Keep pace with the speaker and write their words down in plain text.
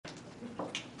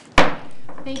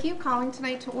Thank you. Calling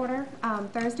tonight to order.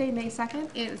 Thursday, May 2nd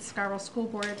is Scarborough School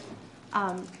Board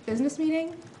business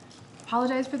meeting.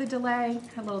 Apologize for the delay.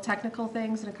 Had little technical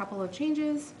things and a couple of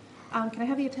changes. Can I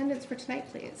have the attendance for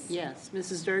tonight, please? Yes.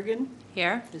 Mrs. Durgan?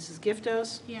 Here. Mrs.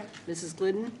 Giftos? Here. Mrs.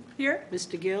 Glidden? Here.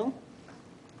 Mr. Gill?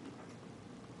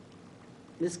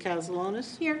 Ms.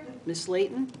 Castellanos? Here. Ms.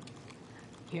 Layton?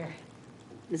 Here.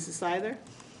 Mrs. Seither?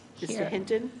 Here. Mr.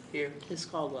 Hinton? Here. Ms.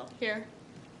 Caldwell? Here.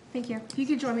 Thank you. If you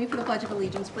could join me for the Pledge of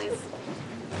Allegiance, please.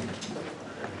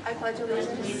 I pledge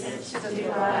allegiance to the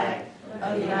flag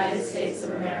of the United States of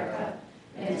America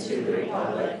and to the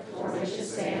republic for which it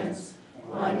stands,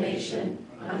 one nation,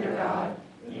 under God,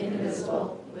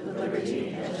 indivisible, with liberty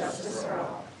and justice for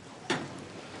all.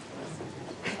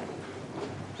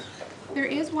 There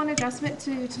is one adjustment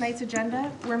to tonight's agenda.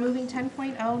 We're moving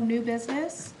 10.0 new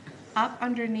business up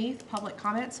underneath public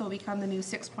comment, so it'll become the new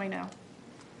 6.0.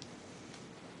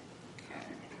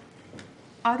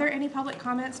 Are there any public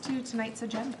comments to tonight's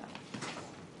agenda?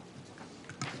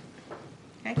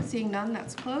 Okay, seeing none,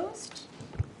 that's closed.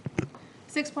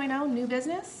 6.0, new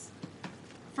business.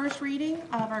 First reading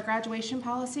of our graduation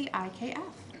policy, IKF.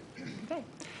 Okay.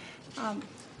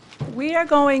 We are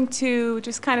going to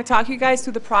just kind of talk you guys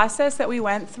through the process that we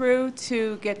went through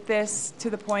to get this to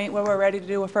the point where we're ready to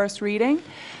do a first reading.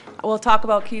 We'll talk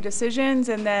about key decisions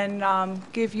and then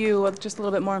give you just a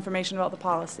little bit more information about the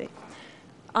policy.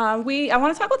 I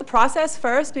want to talk about the process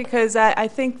first because I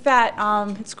think that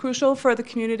it's crucial for the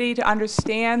community to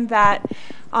understand that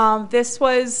this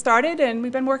was started, and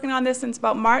we've been working on this since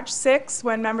about March 6th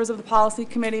when members of the policy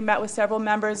committee met with several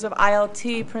members of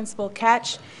ILT, Principal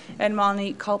Ketch and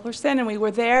Monique Culperson, and we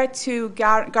were there to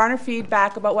garner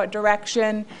feedback about what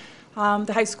direction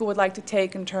the high school would like to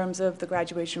take in terms of the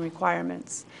graduation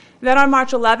requirements. Then on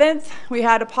March 11th, we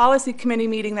had a policy committee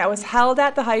meeting that was held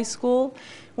at the high school.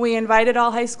 We invited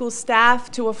all high school staff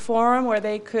to a forum where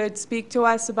they could speak to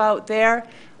us about their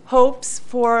hopes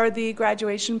for the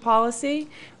graduation policy.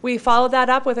 We followed that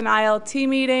up with an ILT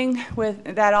meeting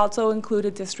that also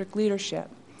included district leadership.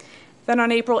 Then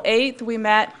on April 8th, we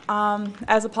met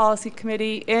as a policy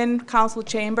committee in council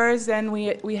chambers, and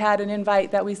we had an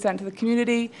invite that we sent to the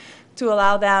community to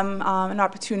allow them an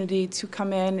opportunity to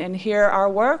come in and hear our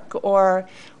work or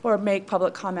make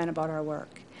public comment about our work.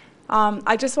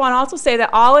 I just want to also say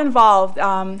that all involved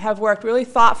have worked really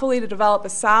thoughtfully to develop a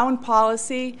sound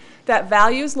policy that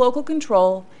values local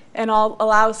control and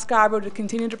allows Scarborough to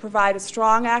continue to provide a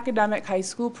strong academic high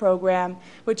school program,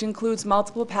 which includes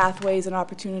multiple pathways and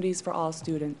opportunities for all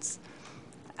students.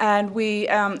 And we,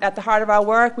 at the heart of our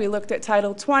work, we looked at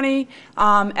Title 20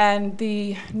 and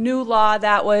the new law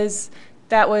that was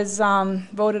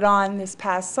voted on this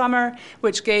past summer,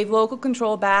 which gave local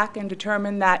control back and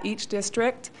determined that each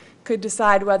district could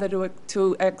decide whether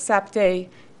to expect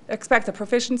a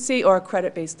proficiency or a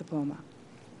credit-based diploma.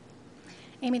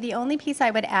 Amy, the only piece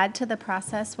I would add to the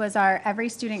process was our Every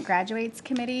Student Graduates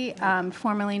Committee,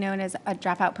 formerly known as a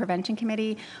Dropout Prevention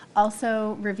Committee,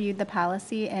 also reviewed the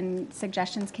policy, and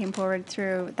suggestions came forward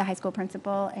through the high school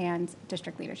principal and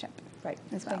district leadership. Right,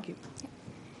 as well. Thank you. Yeah.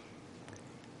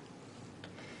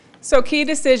 So key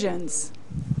decisions.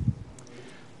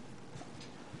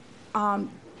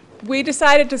 We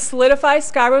decided to solidify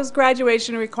Scarborough's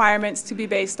graduation requirements to be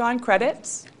based on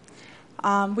credits.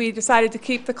 We decided to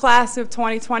keep the class of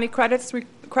 2020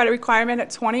 credit requirement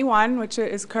at 21, which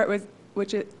is currently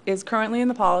in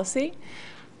the policy.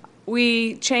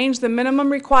 We changed the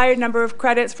minimum required number of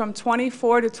credits from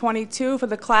 24 to 22 for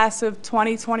the class of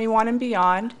 2021 and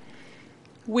beyond.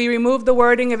 We removed the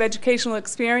wording of educational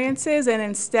experiences and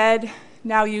instead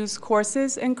now use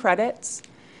courses and credits.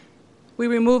 We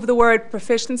removed the word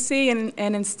proficiency and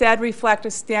instead reflect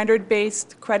a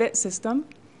standard-based credit system.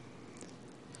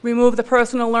 Remove the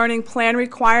personal learning plan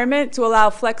requirement to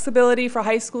allow flexibility for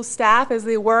high school staff as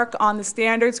they work on the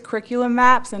standards, curriculum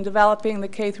maps, and developing the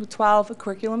K-12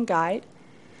 curriculum guide.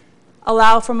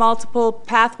 Allow for multiple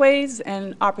pathways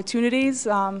and opportunities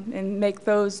and make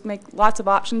lots of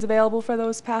options available for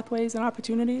those pathways and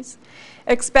opportunities.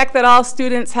 Expect that all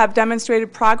students have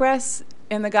demonstrated progress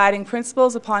in the guiding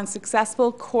principles upon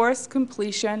successful course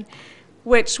completion,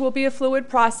 which will be a fluid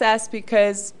process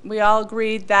because we all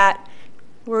agreed that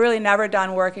we're really never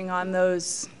done working on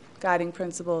those guiding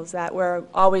principles, that we're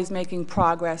always making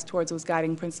progress towards those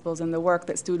guiding principles, and the work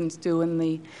that students do in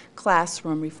the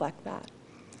classroom reflect that.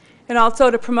 And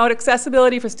also to promote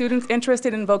accessibility for students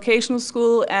interested in vocational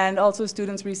school and also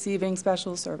students receiving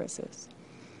special services.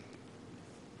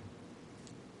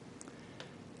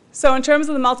 So in terms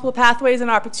of the multiple pathways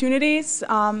and opportunities,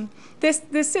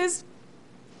 this is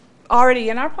already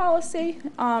in our policy,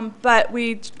 but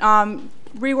we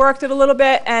reworked it a little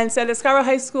bit and said that Scarborough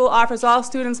High School offers all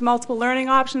students multiple learning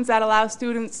options that allow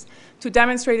students to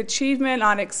demonstrate achievement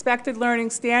on expected learning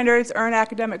standards, earn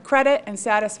academic credit, and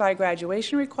satisfy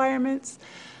graduation requirements.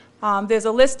 There's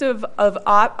a list of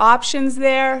options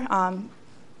there.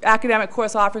 Academic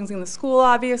course offerings in the school,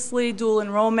 obviously, dual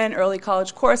enrollment, early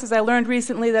college courses. I learned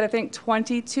recently that I think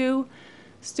 22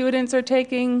 students are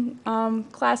taking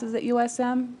classes at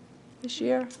USM this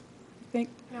year, I think.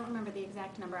 I don't remember the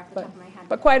exact number off the top of my head.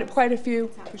 But quite a few,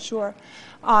 for sure.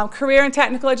 Career and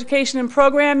technical education and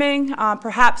programming,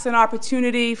 perhaps an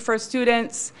opportunity for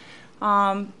students,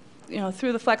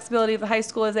 through the flexibility of the high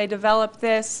school as they develop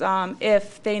this,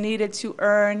 if they needed to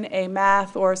earn a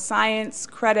math or science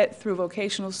credit through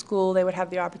vocational school, they would have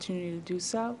the opportunity to do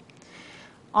so.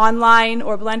 Online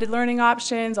or blended learning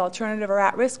options, alternative or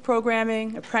at-risk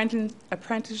programming,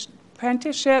 apprenticeships,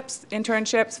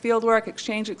 internships, fieldwork,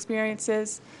 exchange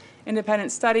experiences,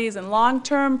 independent studies, and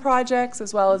long-term projects,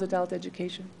 as well as adult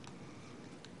education.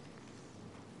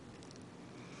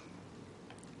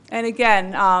 And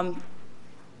again,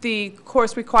 the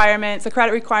course requirements, the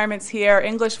credit requirements here,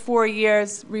 English 4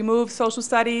 years, remove social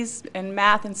studies and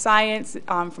math and science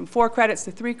from 4 credits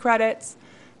to 3 credits,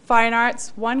 fine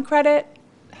arts 1 credit,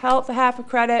 health half a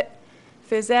credit,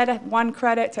 phys ed 1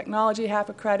 credit, technology half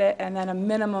a credit, and then a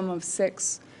minimum of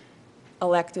 6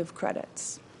 elective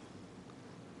credits.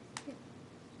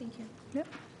 Thank you. Yep.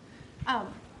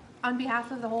 On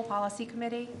behalf of the whole policy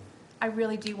committee, I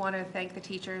really do want to thank the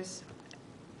teachers.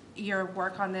 Your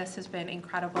work on this has been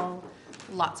incredible.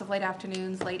 Lots of late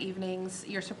afternoons, late evenings.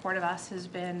 Your support of us has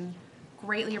been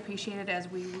greatly appreciated as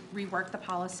we rework the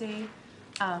policy.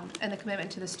 And the commitment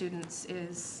to the students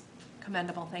is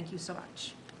commendable. Thank you so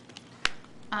much.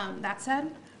 That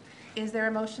said, is there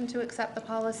a motion to accept the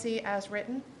policy as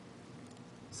written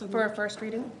for a first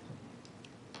reading?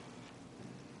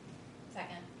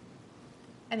 Second.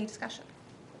 Any discussion?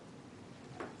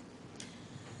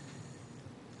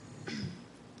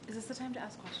 Is this the time to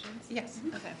ask questions? Yes.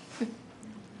 Okay.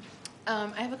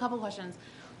 I have a couple questions.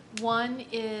 One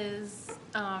is,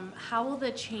 how will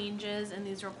the changes in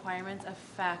these requirements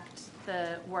affect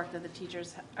the work that the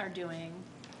teachers are doing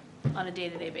on a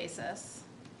day-to-day basis?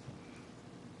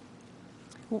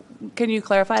 Can you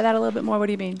clarify that a little bit more? What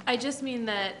do you mean? I just mean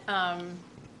that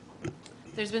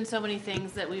there's been so many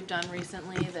things that we've done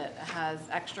recently that has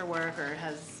extra work or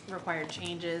has required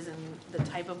changes in the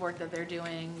type of work that they're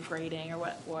doing, grading or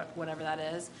whatever that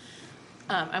is.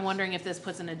 I'm wondering if this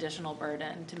puts an additional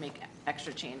burden to make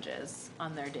extra changes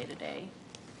on their day-to-day.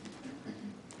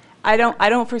 I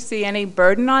don't foresee any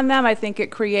burden on them. I think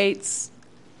it creates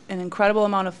an incredible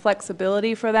amount of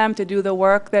flexibility for them to do the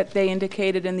work that they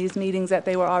indicated in these meetings that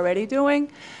they were already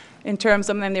doing. In terms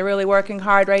of them, they're really working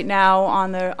hard right now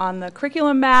on the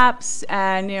curriculum maps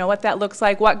and what that looks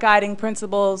like, what guiding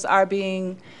principles are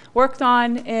being worked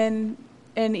on in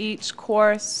each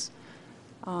course.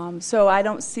 So I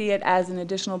don't see it as an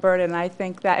additional burden. I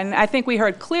think we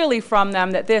heard clearly from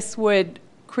them that this would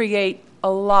create a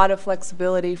lot of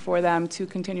flexibility for them to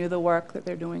continue the work that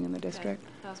they're doing in the district.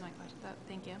 That was my question.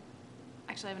 Thank you.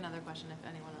 Actually, I have another question if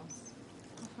anyone else.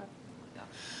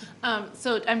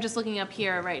 So I'm just looking up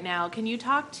here right now. Can you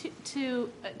talk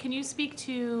can you speak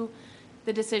to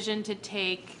the decision to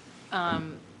take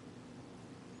the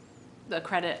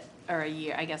credit or a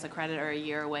year, I guess a credit or a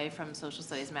year away from social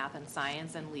studies, math, and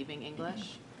science and leaving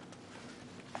English?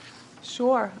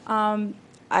 Sure.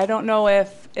 I don't know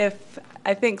if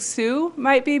I think Sue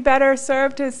might be better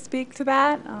served to speak to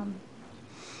that.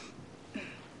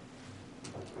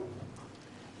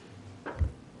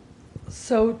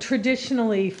 So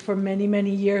traditionally, for many,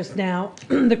 many years now,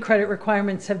 the credit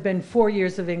requirements have been 4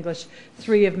 years of English,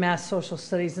 3 of math, social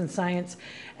studies, and science.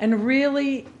 And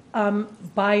really,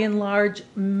 by and large,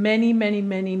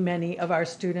 many of our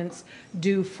students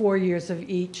do 4 years of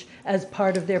each as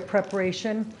part of their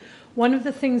preparation. One of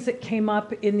the things that came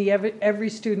up in the Every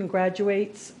Student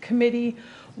Graduates Committee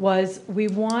was we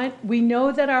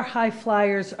know that our high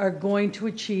flyers are going to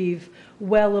achieve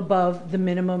well above the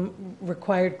minimum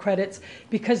required credits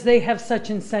because they have such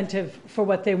incentive for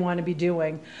what they want to be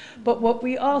doing. But what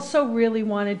we also really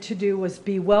wanted to do was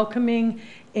be welcoming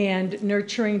and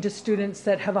nurturing to students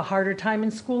that have a harder time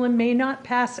in school and may not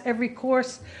pass every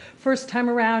course first time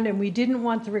around, and we didn't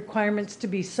want the requirements to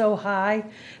be so high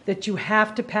that you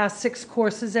have to pass 6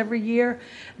 courses every year,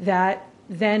 that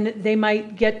then they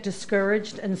might get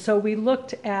discouraged. And so we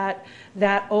looked at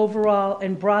that overall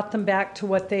and brought them back to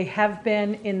what they have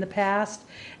been in the past.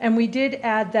 And we did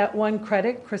add that 1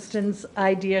 credit, Kristen's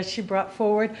idea she brought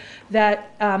forward,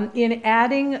 that in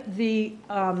adding the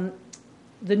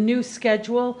the new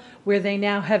schedule, where they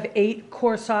now have 8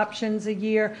 course options a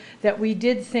year, that we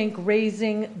did think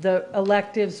raising the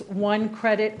electives 1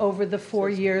 credit over the 4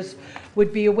 years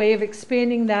would be a way of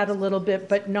expanding that a little bit,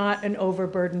 but not an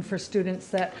overburden for students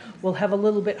that will have a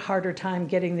little bit harder time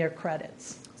getting their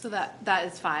credits. So that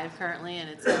is 5 currently, and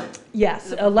it's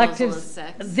Yes, the proposal electives is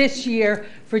 6. this year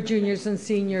for juniors and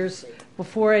seniors,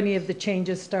 before any of the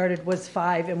changes started, was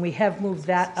 5, and we have moved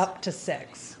that up to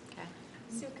 6. Okay.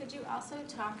 So could you also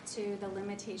talk to the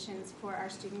limitations for our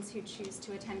students who choose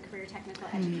to attend career technical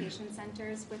education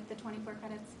centers with the 24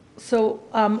 credits? So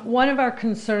one of our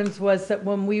concerns was that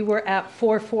when we were at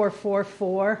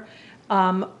 4444,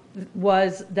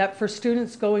 was that for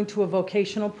students going to a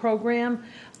vocational program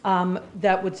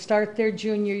that would start their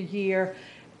junior year,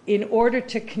 in order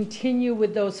to continue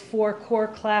with those 4 core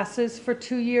classes for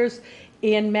 2 years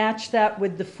and match that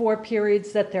with the 4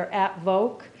 periods that they're at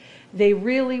voc, they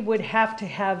really would have to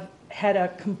have had a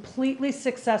completely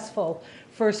successful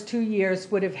first 2 years,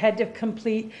 would have had to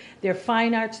complete their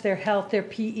fine arts, their health, their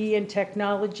PE and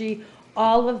technology.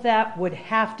 All of that would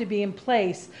have to be in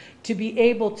place to be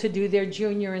able to do their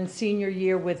junior and senior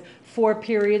year with 4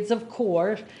 periods of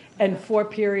core and 4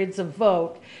 periods of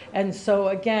voc. And so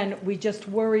again, we just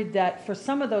worried that for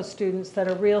some of those students that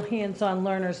are real hands-on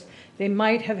learners, they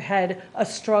might have had a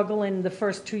struggle in the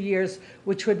first 2 years,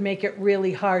 which would make it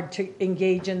really hard to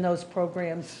engage in those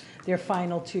programs their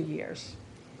final 2 years.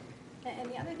 And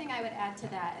the other thing I would add to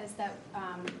that is that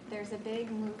there's a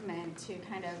big movement to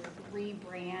kind of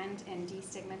rebrand and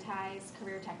destigmatize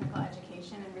career technical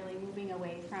education, and really moving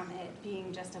away from it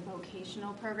being just a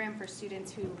vocational program for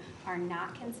students who are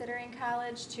not considering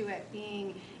college, to it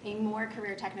being a more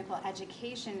career technical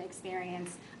education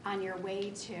experience on your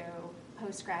way to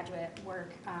postgraduate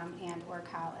work and or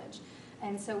college.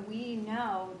 And so we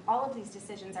know all of these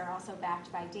decisions are also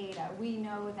backed by data. We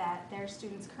know that there are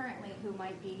students currently who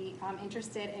might be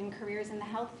interested in careers in the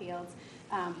health fields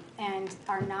and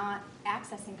are not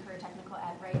accessing career technical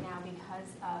ed right now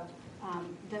because of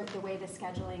the way the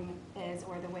scheduling is,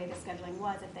 or the way the scheduling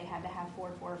was. If they had to have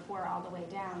 4-4-4 all the way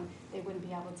down, they wouldn't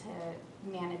be able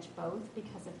to manage both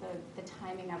because of the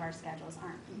timing of our schedules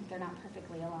they're not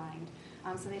perfectly aligned.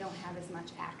 So they don't have as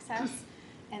much access.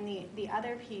 And the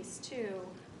other piece too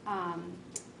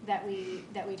that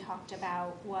we talked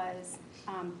about was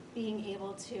being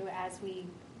able to, as we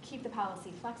keep the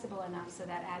policy flexible enough so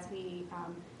that as we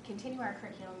continue our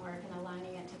curriculum work and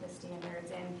aligning it to the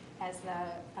standards, and as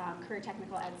the career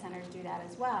technical ed centers do that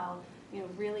as well,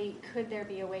 really could there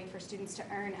be a way for students to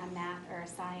earn a math or a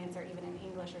science or even an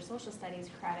English or social studies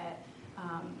credit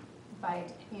by,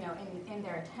 in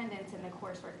their attendance in the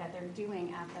coursework that they're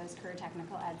doing at those career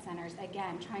technical ed centers.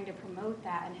 Again, trying to promote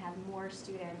that and have more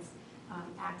students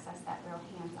access that real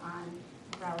hands-on,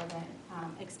 relevant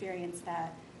experience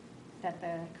that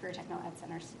the career technical ed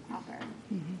centers offer.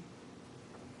 Mm-hmm.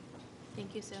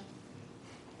 Thank you, Sue.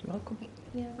 You're welcome.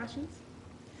 Any other questions?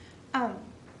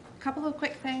 Couple of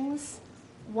quick things.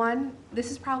 One,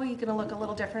 this is probably going to look a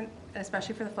little different,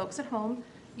 especially for the folks at home.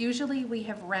 Usually we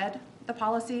have read the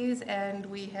policies and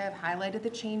we have highlighted the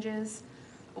changes.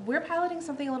 We're piloting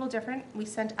something a little different. We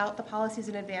sent out the policies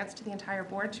in advance to the entire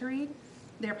board to read.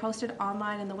 They're posted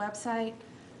online in the website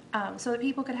so that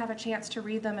people could have a chance to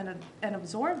read them and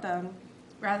absorb them,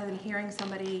 rather than hearing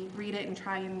somebody read it and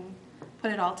try and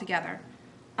put it all together.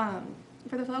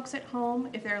 For the folks at home,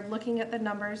 if they're looking at the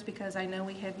numbers, because I know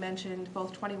we had mentioned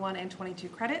both 21 and 22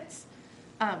 credits,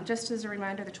 just as a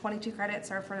reminder, the 22 credits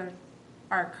are for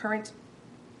our current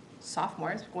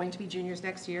sophomores, going to be juniors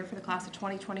next year, for the class of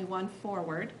 2021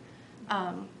 forward.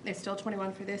 It's still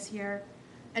 21 for this year.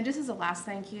 And just as a last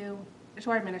thank you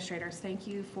to our administrators, thank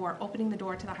you for opening the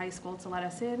door to the high school to let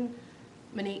us in.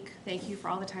 Monique, thank you for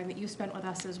all the time that you spent with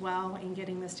us as well in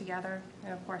getting this together.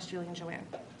 And of course, Julie and Joanne.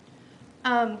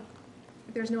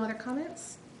 If there's no other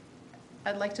comments,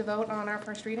 I'd like to vote on our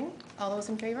first reading. All those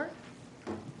in favor?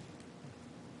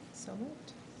 So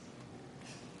moved.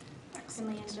 And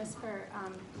Leanne, just for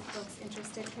folks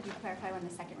interested, could you clarify when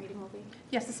the second reading will be?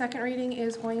 Yes, the second reading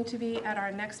is going to be at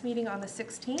our next meeting on the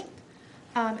 16th,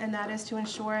 and that is to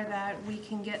ensure that we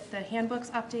can get the handbooks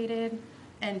updated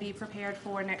and be prepared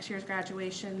for next year's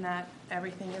graduation, that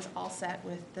everything is all set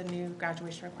with the new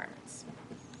graduation requirements.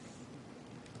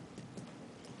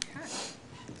 Okay.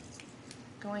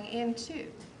 Going into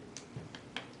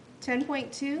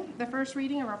 10.2, the first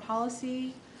reading of our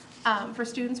policy for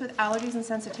students with allergies and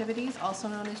sensitivities, also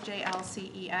known as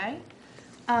JLCEA.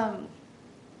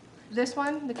 This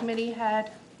one, the committee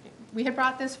we had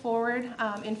brought this forward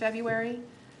in February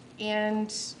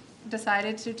and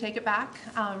decided to take it back,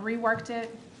 reworked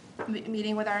it,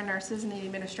 meeting with our nurses and the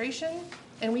administration,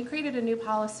 And we created a new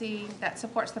policy that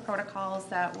supports the protocols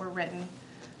that were written.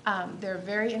 They're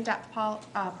very in-depth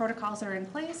protocols that are in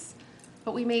place,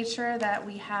 but we made sure that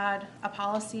we had a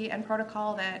policy and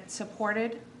protocol that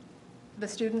supported the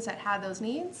students that had those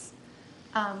needs.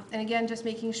 And again, just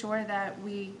making sure that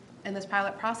we, in this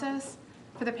pilot process,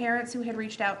 for the parents who had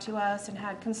reached out to us and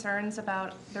had concerns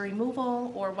about the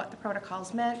removal or what the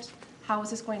protocols meant, how is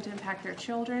this going to impact their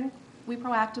children, we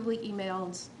proactively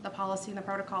emailed the policy and the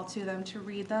protocol to them to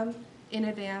read them in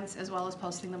advance, as well as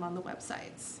posting them on the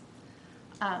websites.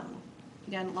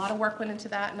 Again, a lot of work went into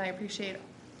that, and I appreciate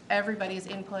everybody's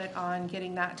input on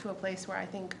getting that to a place where I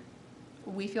think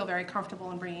we feel very comfortable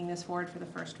in bringing this forward for the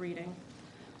first reading.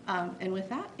 And with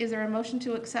that, is there a motion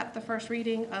to accept the first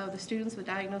reading of the students with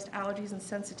diagnosed allergies and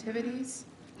sensitivities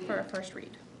for a first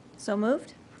read? So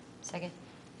moved? Second.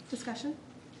 Discussion?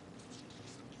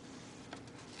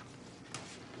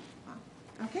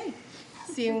 Okay,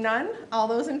 seeing none, all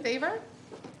those in favor?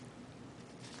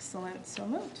 Excellent, so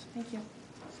moved, thank you.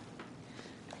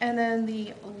 And then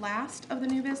the last of the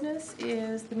new business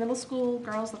is the middle school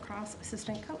girls lacrosse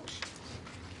assistant coach.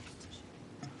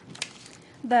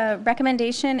 The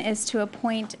recommendation is to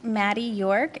appoint Maddie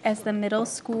York as the middle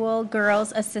school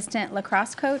girls assistant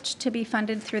lacrosse coach to be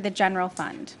funded through the general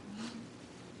fund.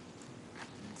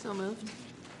 So moved.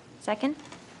 Second?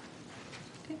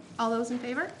 Okay, all those in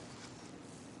favor?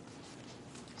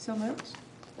 So moved.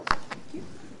 Thank you.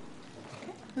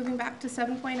 Okay, moving back to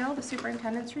 7.0, the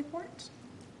superintendent's report.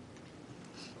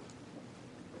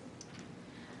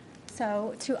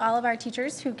 So to all of our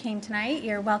teachers who came tonight,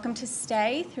 you're welcome to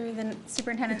stay through the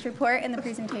superintendent's report and the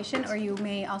presentation, or you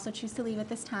may also choose to leave at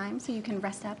this time so you can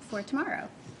rest up for tomorrow.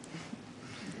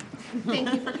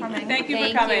 Thank you for coming. Thank you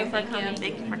for coming.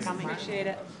 Thank you for coming. Appreciate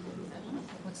it.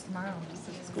 What's tomorrow?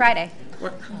 Friday.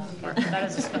 That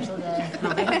is a special day.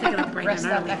 No, they have to get up bright Rest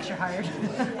and up early. extra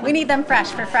hard. We need them fresh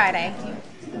for Friday.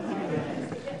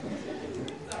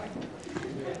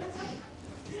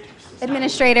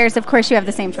 Administrators, of course, you have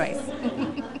the same choice.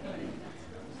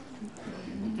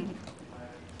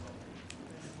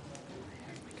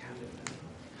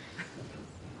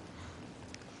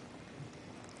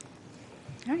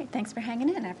 All right, thanks for hanging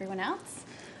in, everyone else.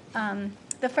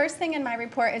 The first thing in my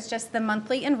report is just the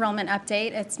monthly enrollment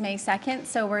update. It's May 2nd,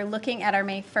 so we're looking at our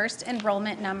May 1st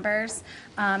enrollment numbers.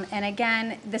 And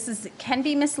again, this can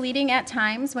be misleading at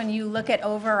times when you look at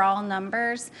overall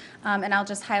numbers. And I'll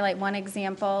just highlight one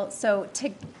example. So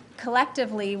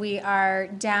collectively, we are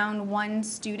down 1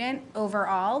 student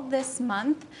overall this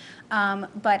month.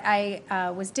 But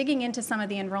I was digging into some of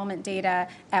the enrollment data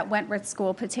at Wentworth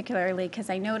School particularly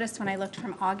because I noticed when I looked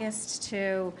from August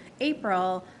to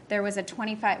April, there was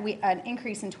an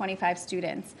increase in 25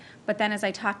 students. But then as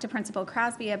I talked to Principal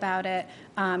Crosby about it,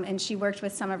 and she worked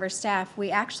with some of her staff,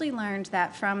 we actually learned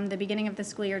that from the beginning of the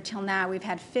school year till now, we've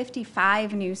had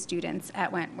 55 new students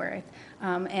at Wentworth.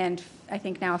 And I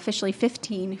think now officially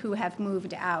 15 who have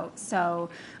moved out. So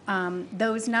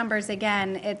those numbers,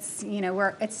 again, it's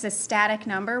a static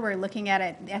number. We're looking at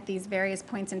it at these various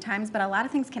points in times, but a lot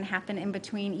of things can happen in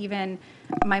between even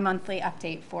my monthly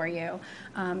update for you.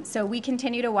 So we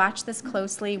continue to watch this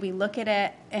closely. We look at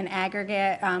it in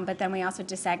aggregate, but then we also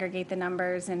disaggregate the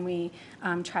numbers and we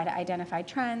try to identify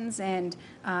trends and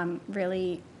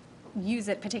really use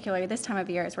it particularly this time of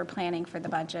year as we're planning for the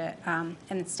budget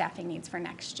and staffing needs for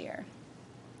next year.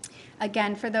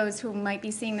 Again, for those who might be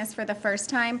seeing this for the first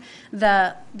time,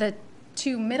 the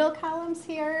 2 middle columns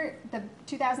here, the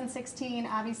 2016,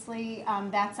 obviously,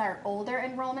 that's our older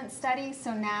enrollment study.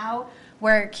 So now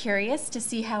we're curious to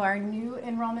see how our new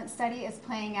enrollment study is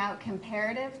playing out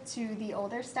comparative to the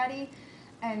older study.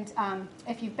 And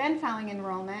if you've been following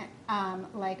enrollment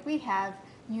like we have,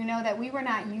 you know that we were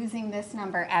not using this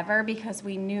number ever because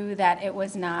we knew that it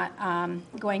was not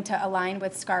going to align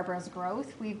with Scarborough's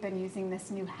growth. We've been using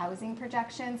this new housing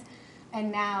projections. And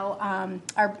now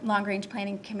our long-range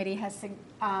planning committee has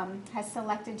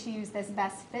selected to use this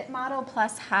best fit model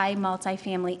plus high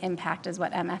multifamily impact is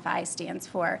what MFI stands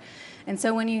for. And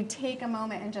so when you take a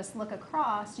moment and just look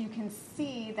across, you can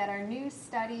see that our new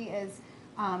study is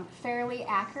fairly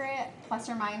accurate, plus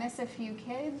or minus a few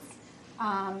kids.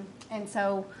 And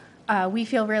so we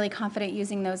feel really confident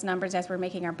using those numbers as we're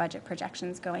making our budget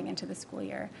projections going into the school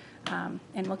year.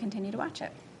 And we'll continue to watch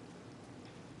it.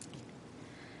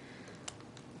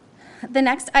 The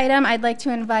next item, I'd like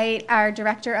to invite our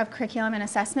Director of Curriculum and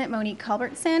Assessment, Monique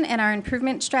Culbertson, and our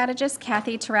Improvement Strategist,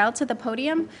 Kathy Terrell, to the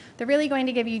podium. They're really going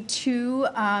to give you two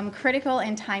critical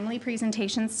and timely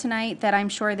presentations tonight that I'm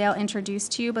sure they'll introduce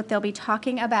to you, but they'll be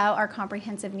talking about our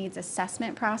comprehensive needs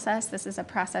assessment process. This is a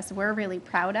process we're really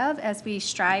proud of as we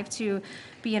strive to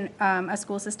be a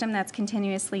school system that's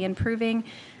continuously improving.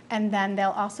 And then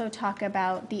they'll also talk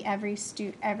about the Every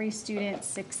Student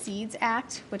Succeeds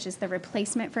Act, which is the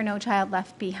replacement for No Child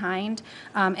Left Behind,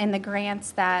 and the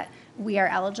grants that we are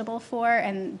eligible for.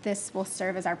 And this will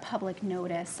serve as our public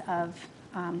notice of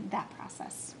that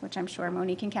process, which I'm sure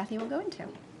Monique and Kathy will go into.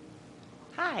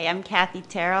 Hi, I'm Kathy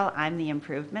Terrell. I'm the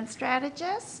Improvement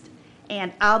Strategist,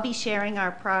 and I'll be sharing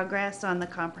our progress on the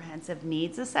Comprehensive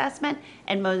Needs Assessment,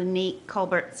 and Monique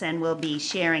Culbertson will be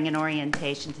sharing an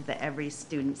orientation to the Every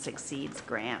Student Succeeds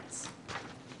grants.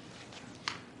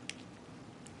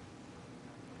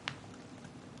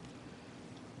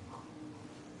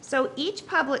 So each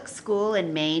public school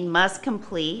in Maine must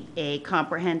complete a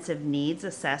Comprehensive Needs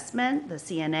Assessment, the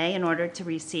CNA, in order to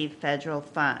receive federal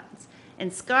funds.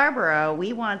 In Scarborough,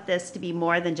 we want this to be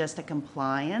more than just a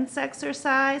compliance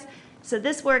exercise. So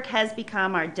this work has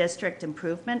become our district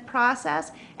improvement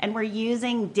process, and we're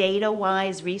using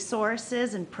data-wise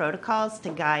resources and protocols to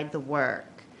guide the work.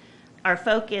 Our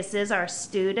focus is our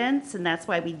students, and that's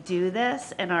why we do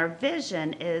this, and our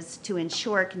vision is to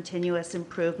ensure continuous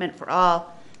improvement for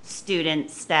all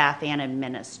students, staff, and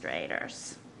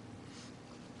administrators.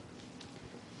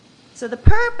 So the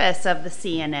purpose of the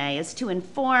CNA is to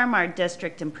inform our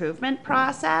district improvement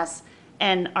process,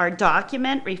 and our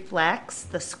document reflects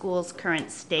the school's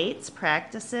current states,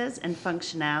 practices, and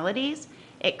functionalities.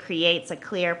 It creates a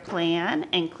clear plan,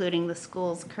 including the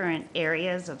school's current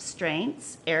areas of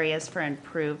strengths, areas for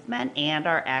improvement, and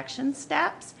our action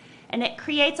steps. And it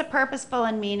creates a purposeful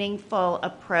and meaningful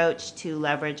approach to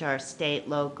leverage our state,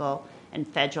 local, and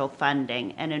federal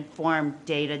funding and inform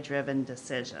data-driven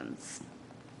decisions.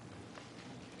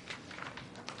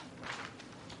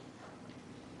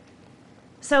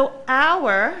 So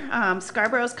our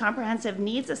Scarborough's Comprehensive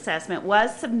Needs Assessment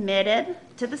was submitted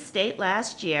to the state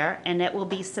last year, and it will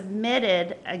be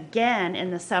submitted again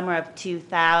in the summer of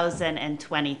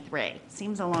 2023.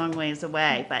 Seems a long ways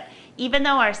away, but even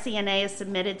though our CNA is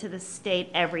submitted to the state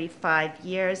every 5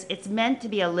 years, it's meant to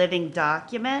be a living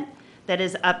document that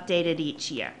is updated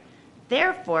each year.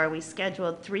 Therefore, we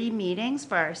scheduled 3 meetings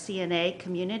for our CNA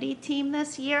community team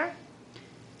this year.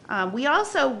 We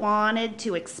also wanted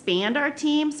to expand our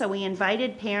team, so we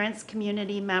invited parents,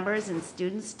 community members, and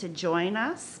students to join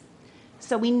us.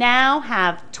 So we now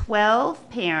have 12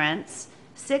 parents,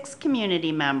 6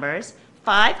 community members,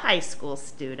 5 high school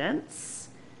students,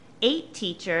 8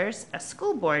 teachers, a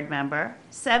school board member,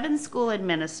 7 school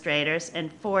administrators,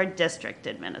 and 4 district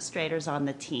administrators on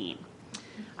the team.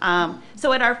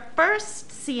 So at our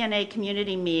first CNA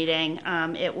community meeting,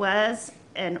 it was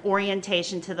an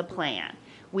orientation to the plan.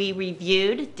 We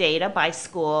reviewed data by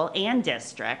school and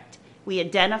district. We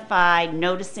identified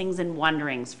noticings and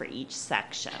wonderings for each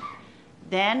section.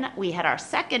 Then we had our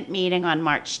second meeting on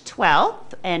March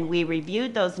 12th, and we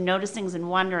reviewed those noticings and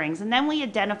wonderings, and then we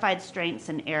identified strengths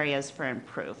and areas for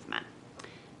improvement.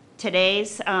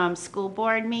 Today's school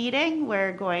board meeting,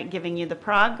 we're giving you the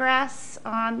progress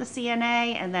on the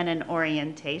CNA and then an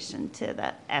orientation to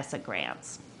the ESSA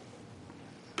grants.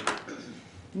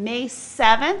 May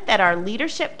 7th, at our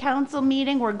Leadership Council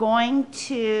meeting, we're going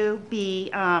to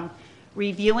be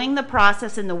reviewing the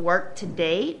process and the work to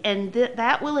date, and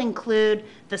that will include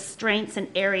the strengths and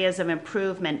areas of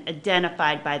improvement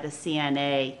identified by the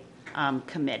CNA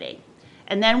committee.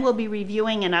 And then we'll be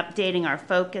reviewing and updating our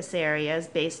focus areas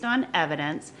based on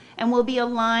evidence, and we'll be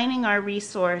aligning our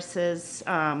resources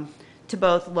to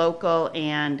both local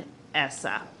and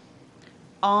ESSA.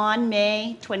 On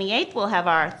May 28th, we'll have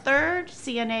our 3rd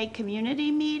CNA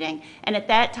community meeting, and at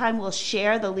that time, we'll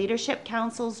share the Leadership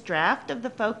Council's draft of the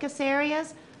focus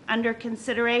areas under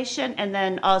consideration, and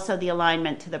then also the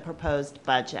alignment to the proposed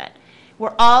budget.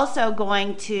 We're also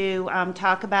going to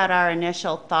talk about our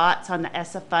initial thoughts on the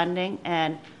ESSA funding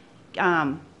and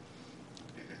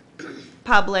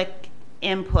public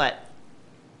input.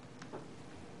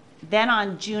 Then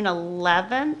on June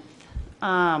 11th,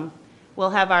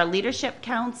 we'll have our Leadership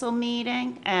Council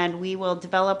meeting, and we will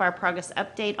develop our progress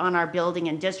update on our building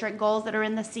and district goals that are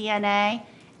in the CNA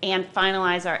and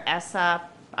finalize our ESSA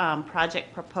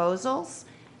project proposals.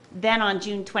 Then on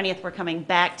June 20th, we're coming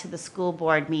back to the school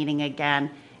board meeting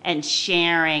again and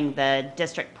sharing the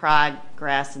district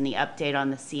progress and the update on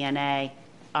the CNA,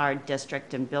 our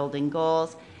district and building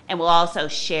goals, and we'll also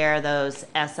share those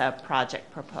ESSA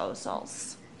project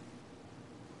proposals.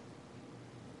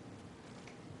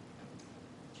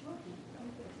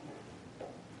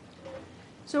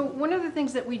 So one of the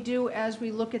things that we do as we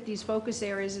look at these focus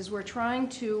areas is we're trying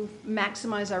to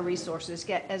maximize our resources,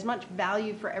 get as much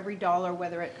value for every dollar,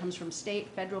 whether it comes from state,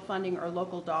 federal funding, or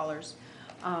local dollars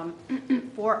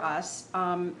for us.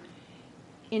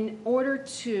 In order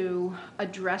to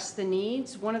address the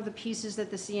needs, one of the pieces that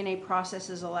the CNA process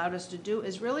has allowed us to do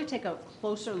is really take a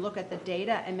closer look at the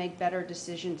data and make better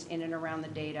decisions in and around the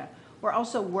data. We're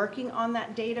also working on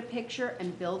that data picture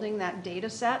and building that data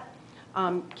set.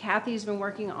 Kathy's been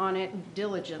working on it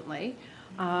diligently.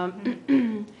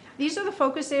 These are the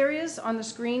focus areas on the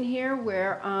screen here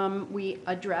where we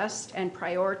addressed and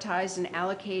prioritized and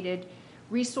allocated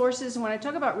resources. And when I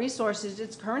talk about resources,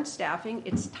 it's current staffing,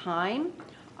 it's time,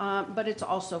 but it's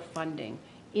also funding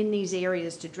in these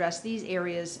areas to address these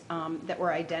areas that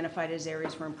were identified as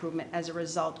areas for improvement as a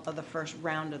result of the first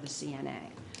round of the CNA.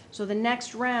 So the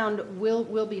next round,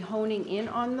 we'll be honing in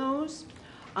on those.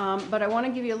 But I want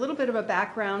to give you a little bit of a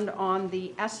background on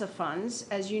the ESSA funds.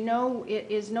 As you know, it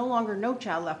is no longer No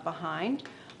Child Left Behind.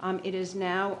 It is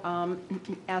now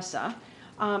ESSA.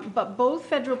 But both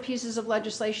federal pieces of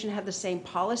legislation have the same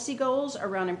policy goals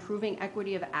around improving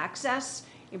equity of access,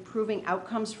 improving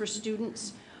outcomes for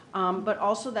students, but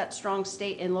also that strong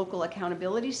state and local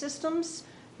accountability systems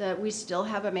that we still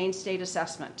have a Maine state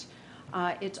assessment.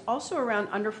 It's also around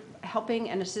helping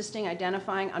and assisting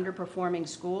identifying underperforming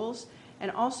schools and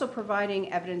also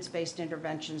providing evidence-based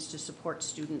interventions to support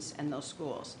students in those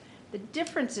schools. The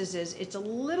difference is it's a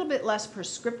little bit less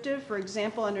prescriptive. For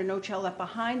example, under No Child Left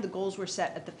Behind, the goals were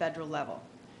set at the federal level.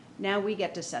 Now we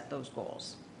get to set those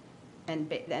goals,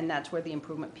 and that's where the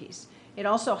improvement piece. It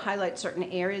also highlights certain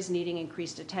areas needing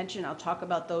increased attention. I'll talk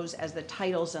about those as the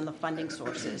titles and the funding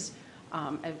sources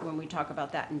when we talk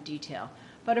about that in detail.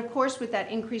 But of course, with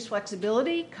that increased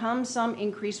flexibility comes some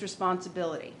increased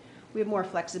responsibility. We have more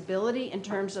flexibility in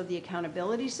terms of the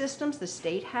accountability systems the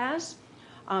state has.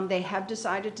 They have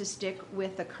decided to stick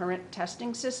with the current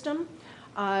testing system.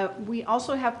 We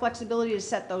also have flexibility to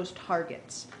set those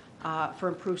targets for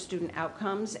improved student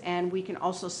outcomes, and we can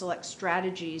also select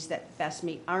strategies that best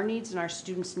meet our needs and our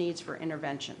students' needs for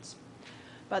interventions.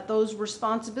 But those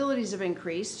responsibilities have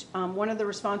increased. One of the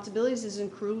responsibilities is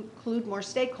include more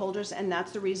stakeholders, and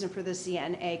that's the reason for the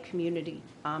CNA community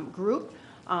group,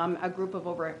 a group of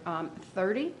over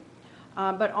 30.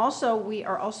 But also, we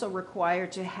are also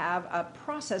required to have a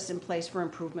process in place for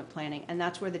improvement planning, and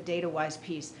that's where the data-wise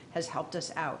piece has helped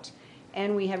us out.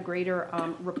 And we have greater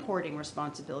reporting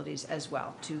responsibilities as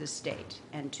well to the state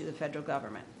and to the federal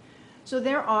government. So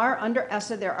there are, under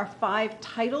ESSA, there are 5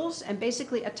 titles, and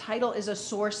basically a title is a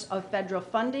source of federal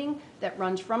funding that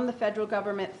runs from the federal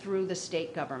government through the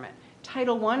state government.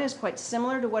 Title I is quite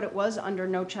similar to what it was under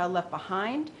No Child Left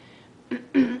Behind.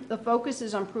 The focus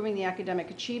is on improving the academic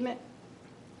achievement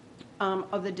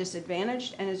of the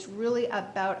disadvantaged, and it's really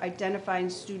about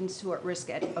identifying students who are at risk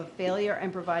of failure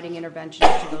and providing interventions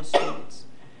to those students.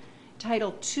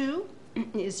 Title II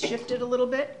is shifted a little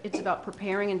bit. It's about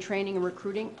preparing and training and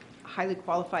recruiting highly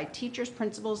qualified teachers,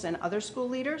 principals, and other school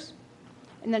leaders.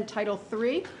 And then Title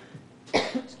III,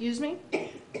 excuse me,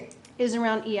 is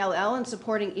around ELL and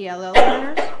supporting ELL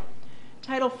learners.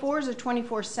 Title IV is a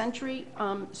 24th Century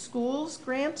Schools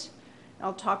grant.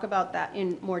 I'll talk about that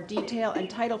in more detail. And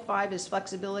Title V is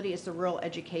flexibility. It's the Rural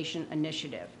Education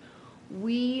Initiative.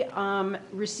 We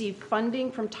receive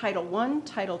funding from Title I,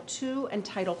 Title II, and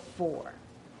Title IV.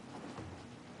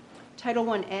 Title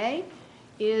I-A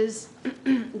is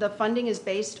the funding is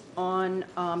based on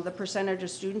the percentage of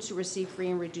students who receive free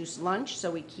and reduced lunch,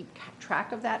 so we keep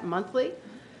track of that monthly.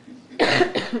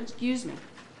 Excuse me.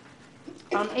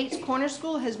 AIT's Corner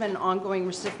School has been an ongoing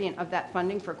recipient of that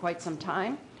funding for quite some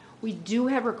time. We do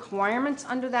have requirements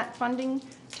under that funding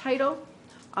title.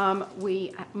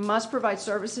 We must provide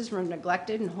services for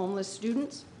neglected and homeless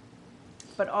students,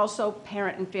 but also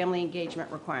parent and family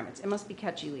engagement requirements. It must be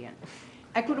catchy, Leanne.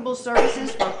 Equitable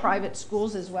services for private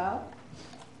schools as well.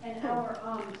 And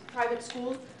our private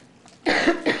school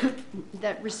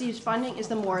that receives funding is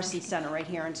the Morrissey Center right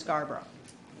here in Scarborough.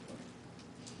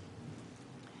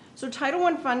 So Title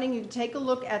I funding, you can take a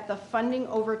look at the funding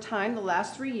over time, the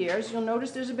last 3 years. You'll notice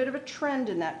there's a bit of a trend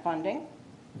in that funding.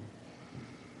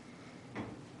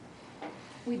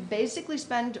 We basically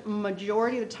spend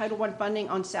majority of the Title I funding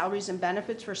on salaries and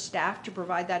benefits for staff to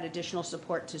provide that additional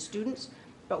support to students,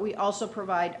 but we also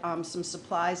provide some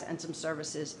supplies and some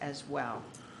services as well.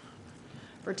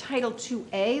 For Title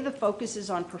II-A, the focus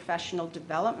is on professional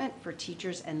development for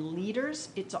teachers and leaders.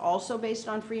 It's also based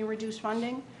on free and reduced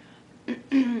funding.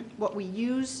 What we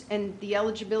use, and the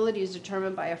eligibility is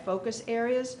determined by our focus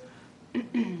areas,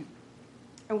 and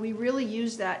we really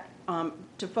use that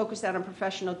to focus that on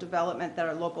professional development that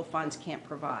our local funds can't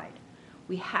provide.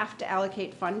 We have to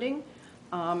allocate funding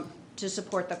to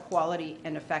support the quality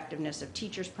and effectiveness of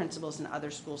teachers, principals, and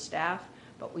other school staff,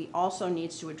 but we also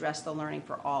need to address the learning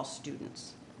for all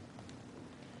students.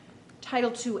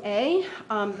 Title IIA,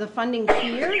 the funding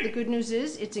here, the good news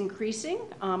is it's increasing.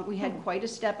 We had quite a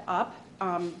step up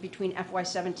between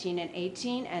FY17 and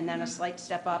 18, and then a slight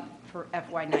step up for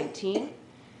FY19.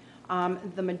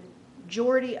 The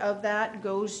majority of that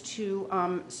goes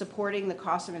to supporting the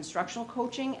cost of instructional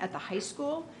coaching at the high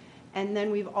school, and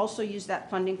then we've also used that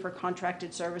funding for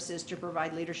contracted services to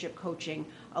provide leadership coaching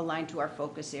aligned to our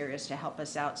focus areas to help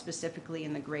us out specifically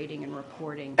in the grading and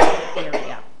reporting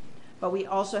area. But we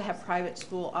also have private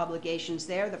school obligations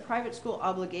there. The private school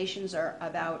obligations are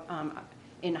about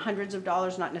in hundreds of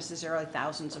dollars, not necessarily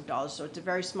thousands of dollars, so it's a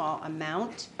very small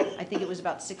amount. I think it was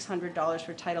about $600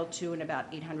 for Title II and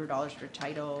about $800 for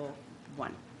Title I.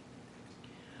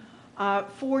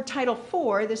 For Title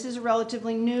IV, this is a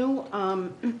relatively new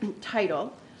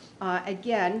title.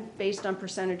 Again, based on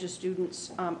percentage of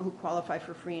students who qualify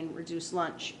for free and reduced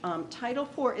lunch. Title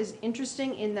IV is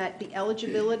interesting in that the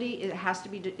eligibility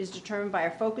is determined by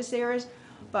our focus areas,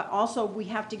 but also we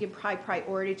have to give high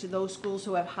priority to those schools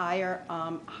who have higher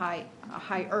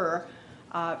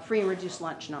free and reduced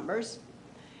lunch numbers.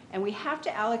 And we have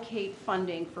to allocate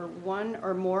funding for one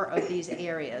or more of these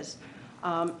areas.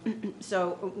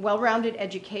 So well-rounded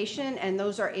education, and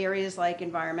those are areas like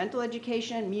environmental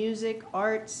education, music,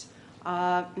 arts.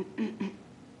 The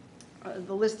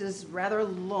list is rather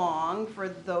long for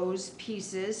those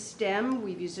pieces. STEM,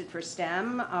 we've used it for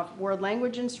STEM, world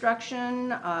language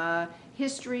instruction,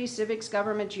 history, civics,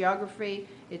 government, geography,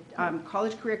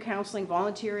 college career counseling,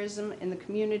 volunteerism in the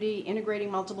community,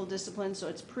 integrating multiple disciplines, so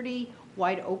it's pretty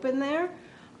wide open there.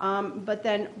 But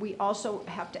then we also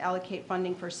have to allocate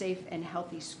funding for safe and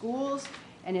healthy schools,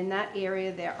 and in that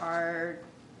area there are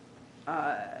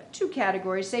two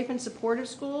categories: safe and supportive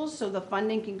schools, so the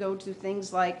funding can go to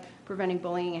things like preventing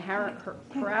bullying and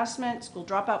harassment, school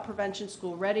dropout prevention,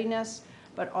 school readiness,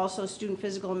 but also student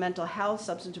physical and mental health,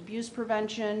 substance abuse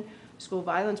prevention, school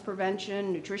violence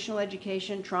prevention, nutritional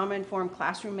education, trauma-informed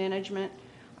classroom management,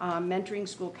 mentoring,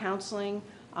 school counseling,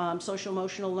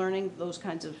 social-emotional learning, those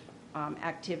kinds of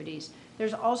activities.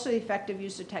 There's also effective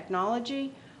use of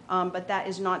technology, but that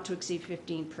is not to exceed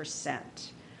 15%.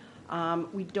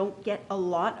 We don't get a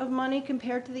lot of money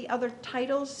compared to the other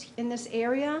titles in this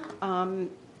area,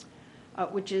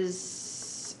 which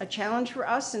is a challenge for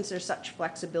us since there's such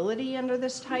flexibility under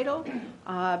this title.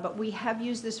 But we have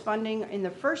used this funding. In the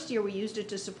first year, we used it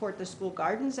to support the school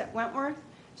gardens at Wentworth.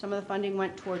 Some of the funding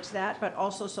went towards that, but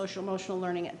also social-emotional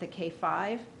learning at the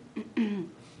K-5.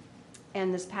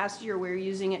 And this past year, we're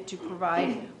using it to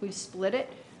provide, we've split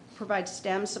it, provide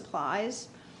STEM supplies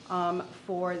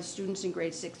for the students in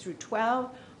grades 6 through 12.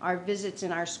 Our visits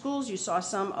in our schools, you saw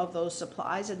some of those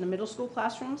supplies in the middle school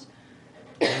classrooms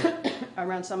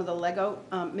around some of the Lego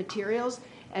materials.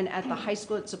 And at the high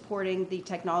school, it's supporting the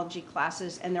technology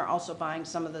classes, and they're also buying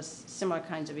some of the similar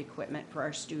kinds of equipment for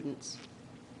our students.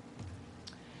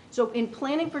 So in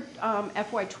planning for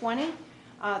FY20,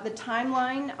 the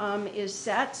timeline is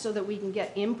set so that we can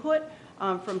get input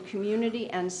from community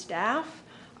and staff.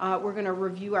 We're going to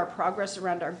review our progress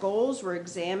around our goals. We're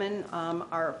examine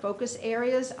our focus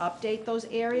areas, update those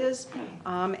areas,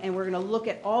 and we're going to look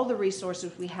at all the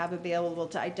resources we have available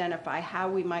to identify how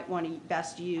we might want to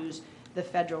best use the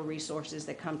federal resources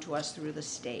that come to us through the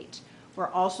state. We're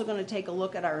also going to take a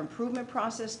look at our improvement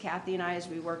process. Kathy and I, as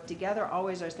we work together,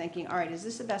 always are thinking, all right, is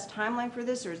this the best timeline for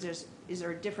this, or is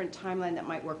there a different timeline that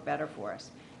might work better for us,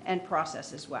 and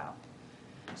process as well.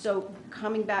 So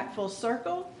coming back full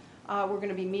circle, we're going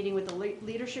to be meeting with the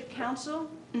Leadership Council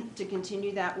to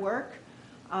continue that work,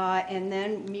 and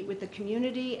then meet with the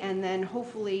community, and then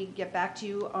hopefully get back to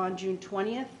you on June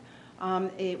 20th.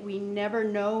 We never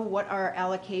know what our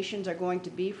allocations are going to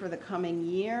be for the coming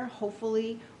year.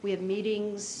 Hopefully, we have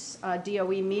meetings,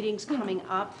 DOE meetings coming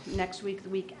up next week, the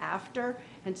week after,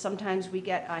 and sometimes we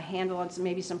get a handle on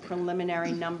maybe some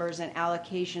preliminary numbers and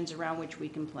allocations around which we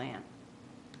can plan.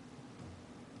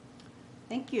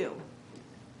 Thank you.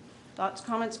 Thoughts,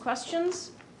 comments, questions?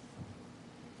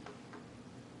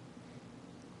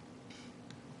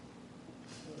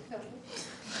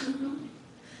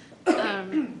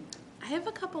 I have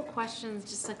a couple questions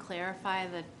just to clarify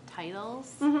the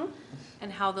titles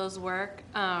and how those work.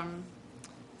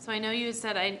 So I know you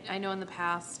said, I know in the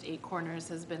past, Eight Corners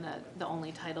has been the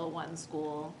only Title I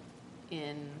school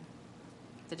in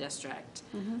the district.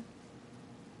 And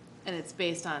it's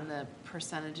based on the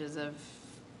percentages of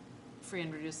free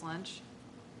and reduced lunch?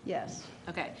 Yes.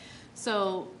 Okay.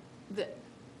 So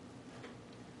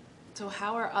So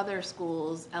how are other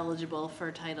schools eligible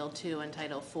for Title II and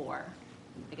Title IV?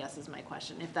 I guess is my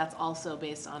question, if that's also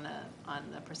based on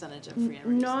the percentage of free and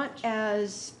reduced Not lunch.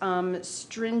 as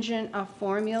stringent a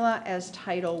formula as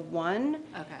Title I.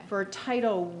 Okay. For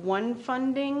Title I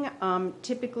funding,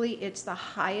 typically it's the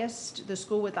highest, the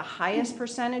school with the highest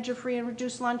percentage of free and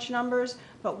reduced lunch numbers,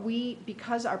 but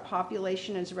because our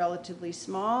population is relatively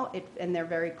small, and they're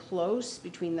very close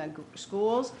between the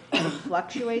schools, it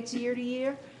fluctuates year to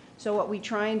year. So what we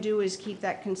try and do is keep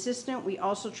that consistent. We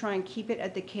also try and keep it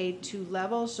at the K-2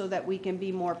 level so that we can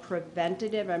be more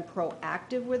preventative and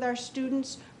proactive with our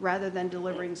students rather than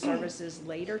delivering services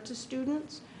later to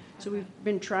students. So we've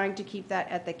been trying to keep that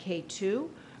at the K-2.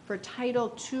 For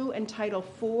Title II and Title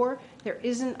IV, there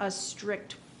isn't a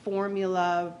strict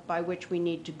formula by which we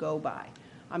need to go by.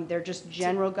 They're just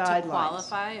general guidelines. To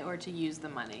qualify or to use the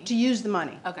money? To use the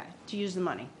money. Okay. To use the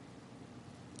money.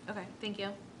 Okay, thank you.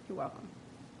 You're welcome.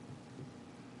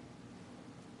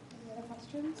 Any other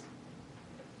questions?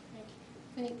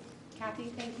 Kathy,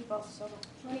 thank you both so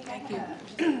much. Thank you.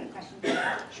 Just a question.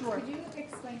 Sure. Could you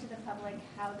explain to the public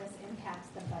how this impacts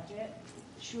the budget?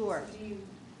 Sure. So do you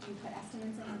put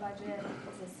estimates in the budget?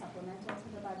 Is this supplemental to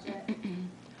the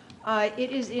budget?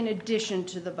 It is in addition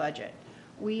to the budget.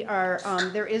 We are,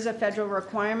 there is a federal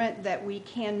requirement that we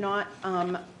cannot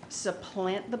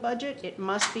supplant the budget. It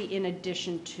must be in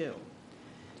addition to.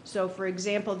 So for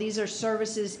example, these are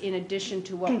services in addition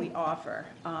to what we offer.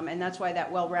 And that's why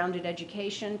that well-rounded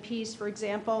education piece, for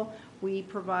example, we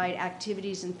provide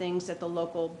activities and things that the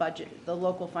local budget, the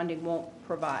local funding won't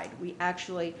provide. We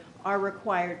actually are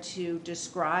required to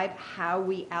describe how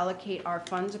we allocate our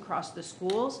funds across the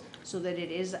schools so that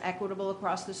it is equitable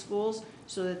across the schools,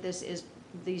 so that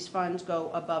these funds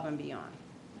go above and beyond.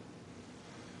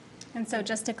 And so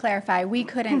just to clarify, we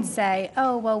couldn't say,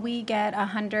 oh, well, we get I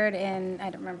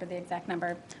don't remember the exact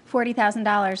number,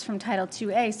 $40,000 from Title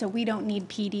IIA, so we don't need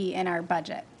PD in our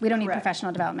budget. We don't need Correct.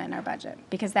 professional development in our budget,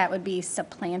 because that would be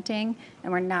supplanting,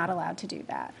 and we're not allowed to do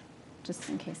that, just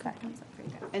in case that comes up for you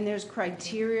guys. And there's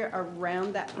criteria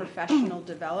around that professional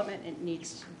development. It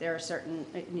needs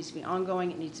to be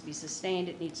ongoing, it needs to be sustained,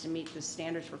 it needs to meet the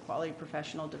standards for quality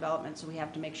professional development, so we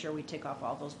have to make sure we tick off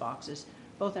all those boxes,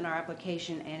 both in our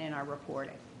application and in our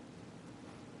reporting.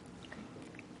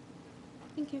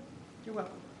 Thank you. You're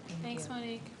welcome. Thanks,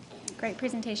 Monique. Great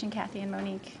presentation, Kathy and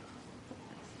Monique.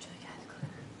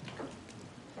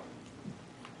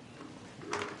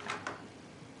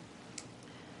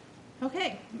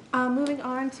 Okay, moving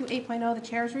on to 8.0, the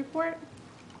chair's report.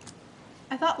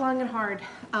 I thought long and hard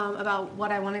about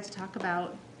what I wanted to talk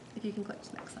about, if you can click to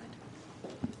the next slide,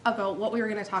 about what we were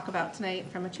going to talk about tonight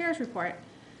from a chair's report,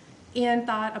 and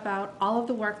thought about all of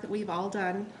the work that we've all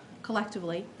done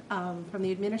collectively, from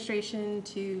the administration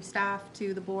to staff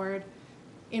to the board,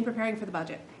 in preparing for the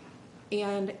budget.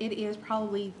 And it is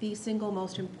probably the single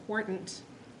most important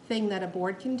thing that a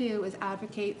board can do is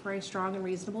advocate for a strong and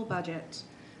reasonable budget.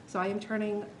 So I am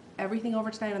turning everything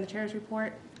over tonight on the chair's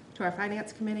report to our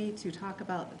finance committee to talk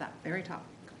about that very topic.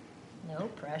 No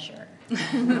pressure.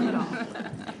 Not at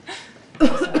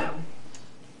all. So,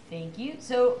 thank you.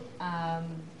 So, I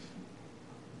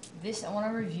want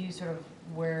to review sort of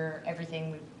where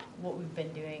what we've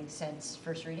been doing since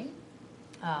first reading.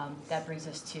 That brings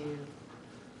us to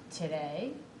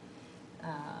today.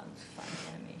 Fun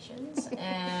animations,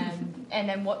 and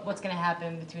then what's going to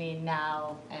happen between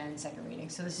now and second reading.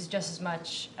 So this is just as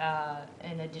much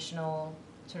an additional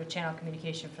sort of channel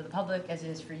communication for the public as it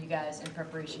is for you guys in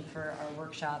preparation for our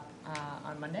workshop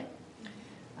on Monday.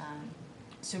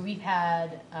 So we've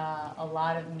had a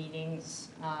lot of meetings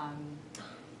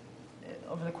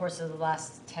over the course of the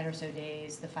last 10 or so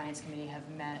days. The Finance Committee have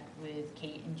met with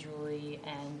Kate and Julie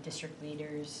and district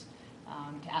leaders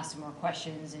to ask some more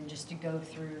questions and just to go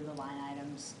through the line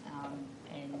items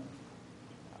in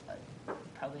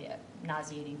probably a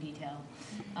nauseating detail.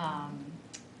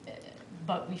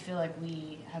 But we feel like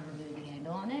we have a really good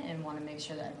handle on it and want to make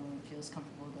sure that everyone feels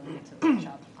comfortable going into the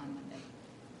workshop on Monday.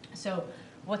 So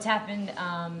what's happened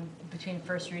between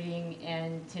first reading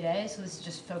and today? So this is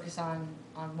just focus on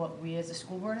what we as a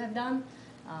school board have done,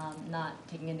 not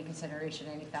taking into consideration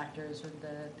any factors with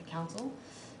the council.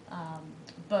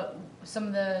 But some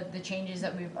of the changes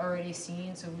that we've already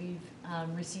seen, so we've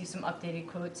received some updated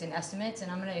quotes and estimates, and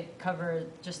I'm going to cover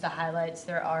just the highlights.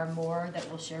 There are more that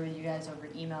we'll share with you guys over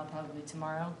email probably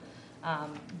tomorrow.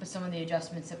 But some of the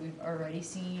adjustments that we've already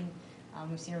seen,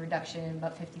 we've seen a reduction in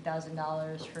about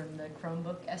 $50,000 from the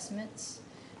Chromebook estimates.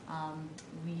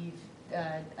 We've,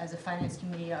 as a finance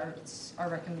committee, it's our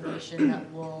recommendation that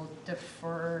we'll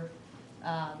defer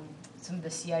some of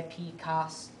the CIP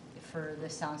costs for the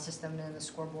sound system and the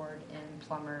scoreboard in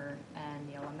Plummer and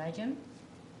the alumni gym.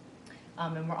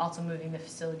 And we're also moving the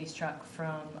facilities truck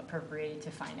from appropriated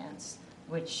to finance,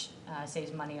 which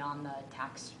saves money on the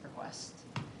tax request.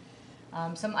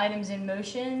 Some items in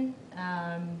motion.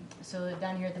 So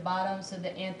down here at the bottom, so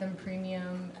the Anthem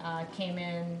premium came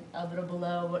in a little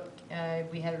below what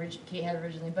Kate had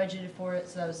originally budgeted for it,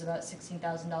 so that was about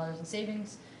 $16,000 in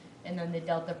savings. And then the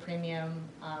Delta premium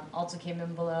also came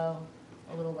in below,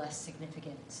 a little less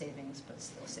significant savings, but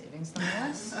still savings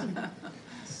nonetheless.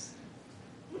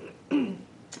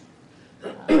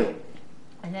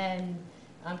 And then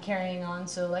carrying on,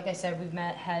 so like I said, we've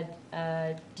had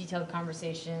detailed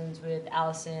conversations with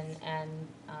Allison and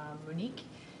Monique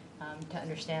to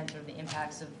understand sort of the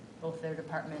impacts of both their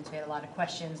departments. We had a lot of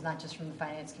questions, not just from the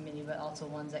finance committee, but also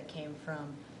ones that came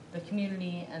from the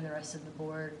community and the rest of the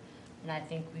board. And I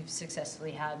think we've successfully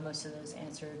had most of those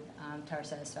answered to our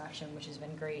satisfaction, which has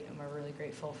been great, and we're really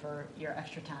grateful for your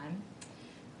extra time.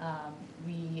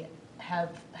 We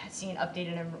have seen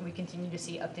updated, we continue to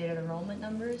see updated enrollment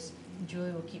numbers.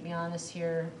 Julie will keep me honest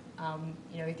here.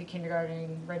 The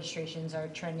kindergarten registrations are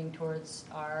trending towards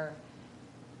our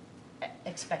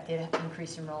expected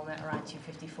increased enrollment around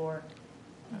 254.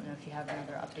 I don't know if you have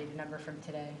another updated number from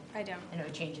today. I don't. I know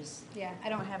it changes. Yeah, I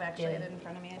don't have actually daily. it in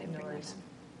front of me. I didn't No bring worries.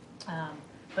 that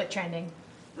But trending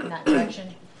in that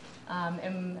direction.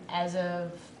 And as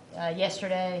of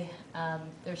yesterday,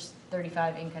 there's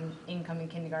 35 incoming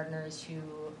kindergartners who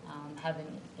have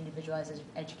an individualized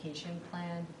education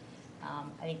plan.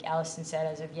 I think Allison said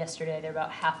as of yesterday, they're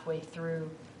about halfway through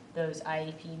those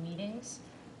IEP meetings.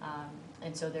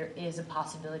 And so there is a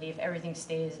possibility, if everything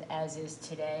stays as is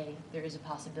today, there is a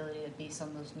possibility that based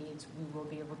on those needs, we will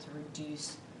be able to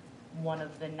reduce one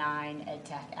of the 9 ed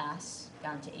tech asks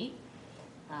down to 8.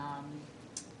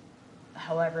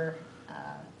 However,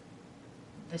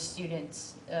 the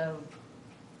students,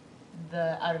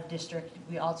 the out-of-district,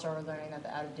 we also are learning that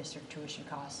the out-of-district tuition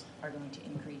costs are going to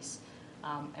increase.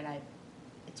 And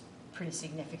it's a pretty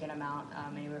significant amount,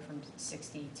 anywhere from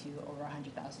 $60,000 to over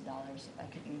 $100,000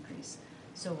 that could increase.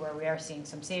 So where we are seeing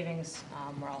some savings,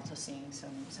 we're also seeing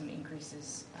some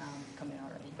increases coming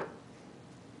already.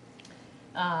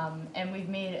 And we've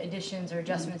made additions or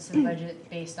adjustments to the budget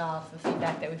based off of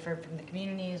feedback that we've heard from the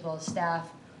community as well as staff,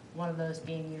 one of those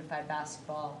being unified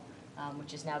basketball,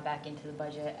 which is now back into the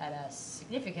budget at a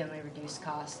significantly reduced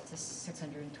cost to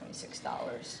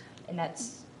 $626. And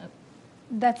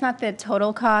That's not the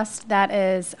total cost. That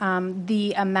is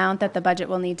the amount that the budget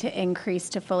will need to increase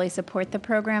to fully support the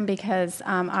program because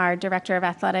our Director of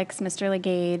Athletics, Mr.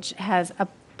 Legage, has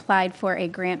applied for a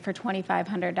grant for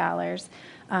 $2,500,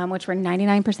 which we're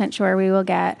 99% sure we will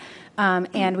get.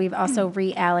 And we've also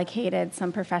reallocated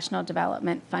some professional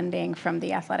development funding from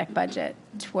the athletic budget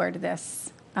toward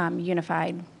this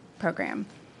unified program.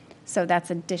 So that's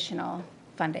additional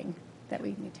funding that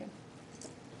we need to.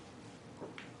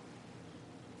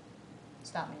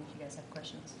 Stop me if you guys have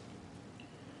questions,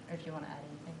 or if you want to add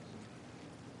anything.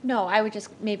 No, I would just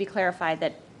maybe clarify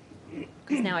that,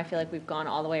 because now I feel like we've gone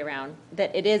all the way around,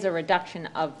 that it is a reduction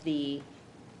of the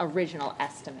original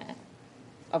estimate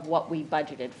of what we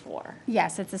budgeted for.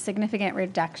 Yes, it's a significant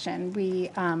reduction. We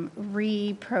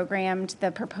reprogrammed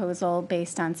the proposal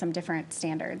based on some different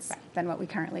standards than what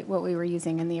we were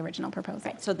using in the original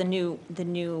proposal. Right, so the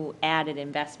new added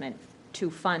investment to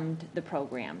fund the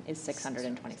program is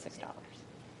 $626.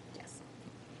 Yes.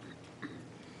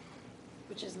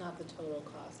 Which is not the total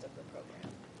cost of the program.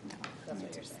 No. That's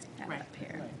what you're saying. Right. Up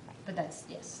here. But that's,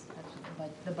 yes, that's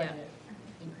the budget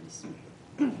increase.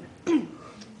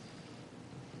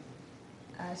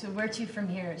 So where to from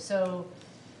here? So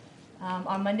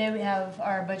on Monday, we have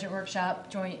our budget workshop,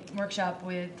 joint workshop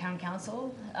with town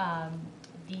council.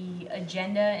 The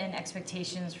agenda and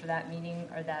expectations for that meeting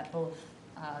are that both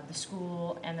the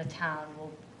school and the town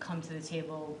will come to the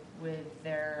table with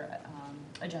their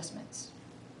adjustments,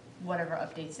 whatever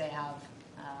updates they have,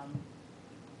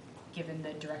 given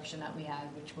the direction that we had,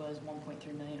 which was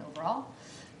 $1.3 million overall.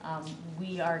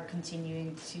 We are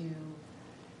continuing to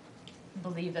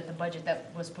believe that the budget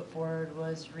that was put forward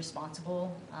was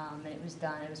responsible, and it was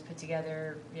done. It was put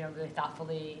together, really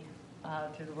thoughtfully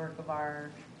through the work of our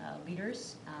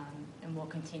leaders, and we'll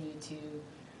continue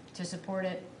to support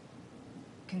it,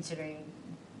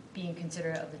 being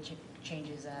considerate of the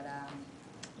changes that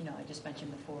I just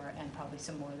mentioned before, and probably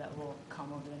some more that will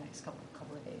come over the next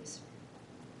couple of days.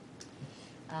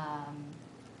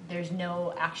 There's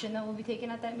no action that will be taken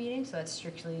at that meeting, so that's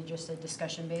strictly just a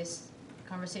discussion-based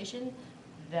conversation.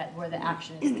 Where the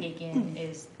action is taken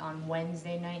is on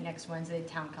Wednesday night, next Wednesday,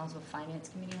 Town Council Finance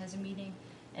Committee has a meeting,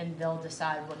 and they'll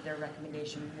decide what their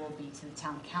recommendation will be to the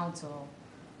town council,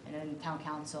 and then the town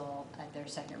council, at their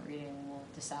second reading, will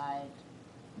decide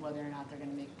whether or not they're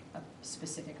gonna make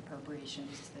specific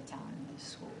appropriations to the town and the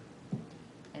school.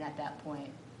 And at that point,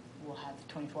 we'll have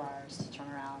 24 hours to turn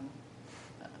around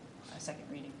a second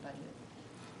reading budget.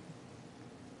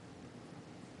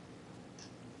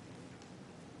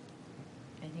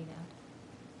 Anything to add?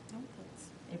 No, that's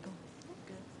April?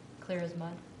 good. Clear as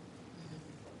mud?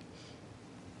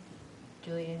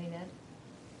 Julie, anything to add?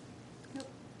 Nope.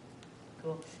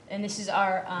 Cool. And this is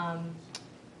our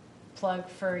plug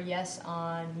for yes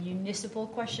on municipal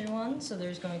question one. So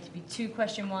there's going to be 2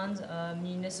 question ones, a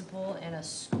municipal and a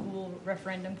school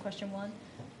referendum question one.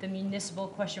 The municipal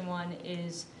question one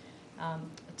is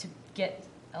to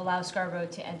allow Scarborough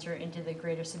to enter into the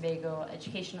Greater Sebago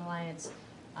Education Alliance,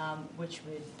 which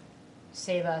would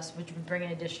which would bring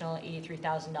an additional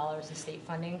 $83,000 in state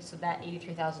funding. So that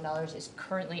 $83,000 is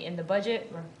currently in the budget.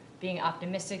 We're being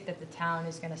optimistic that the town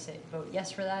is going to vote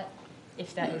yes for that.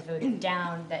 If that is voted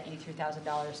down, that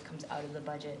 $83,000 comes out of the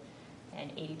budget,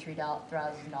 and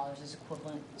 $83,000 is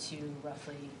equivalent to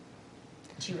roughly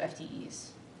 2 FTEs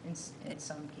in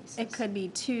some cases. It could be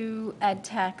 2 ed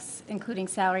techs, including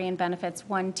salary and benefits,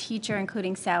 1 teacher,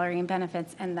 including salary and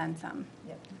benefits, and then some.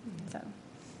 Yep. So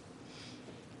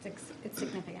it's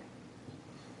significant.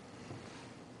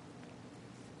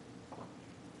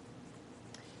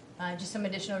 Just some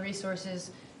additional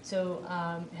resources. So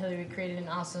Hillary created an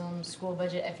awesome school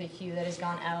budget FAQ that has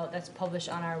gone out. That's published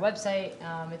on our website.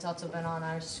 It's also been on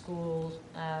our school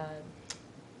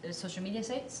social media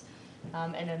sites.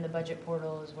 And then the budget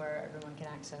portal is where everyone can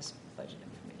access budget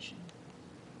information.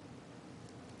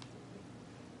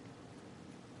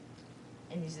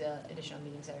 And these are the additional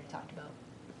meetings that I already talked about.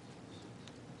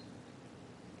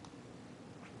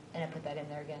 And I put that in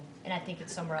there again. And I think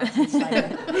it's somewhere else in the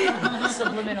slide.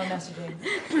 Subliminal messaging.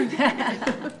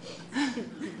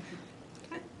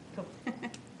 Cool.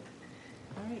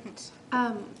 All right.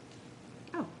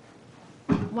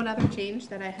 One other change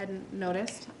that I hadn't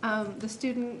noticed. The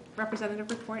student representative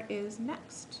report is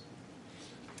next.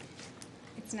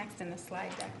 It's next in the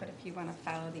slide deck, but if you want to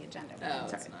follow the agenda. Oh,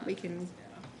 sorry. We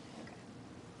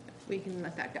can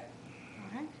let that go. All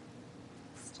right.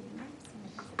 Student reps.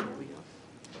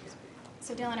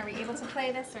 So Dylan, are we able to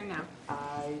play this or no?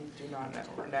 I do not know.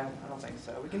 No, I don't think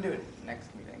so. We can do it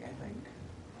next meeting, I think.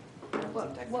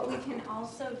 What we can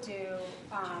also do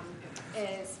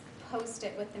is post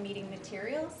it with the meeting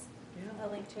materials, a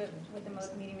link to it with the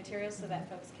meeting materials so that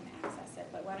folks can access it.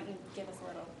 But why don't you give us a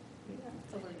little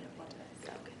overview of what it is?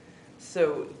 Okay.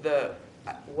 So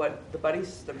what the buddy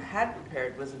system had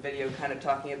prepared was a video kind of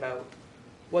talking about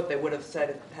what they would have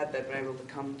said had they been able to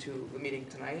come to the meeting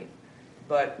tonight.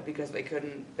 But because they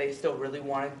couldn't, they still really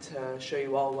wanted to show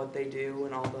you all what they do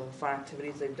and all the fun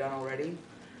activities they've done already.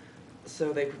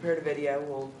 So they prepared a video.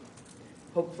 We'll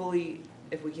hopefully,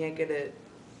 if we can't get it,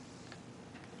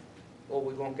 well,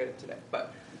 we won't get it today,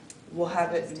 but we'll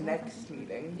have it next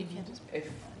meeting.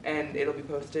 And it'll be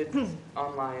posted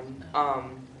online.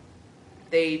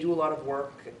 They do a lot of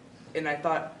work, and I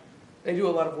thought they do a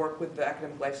lot of work with the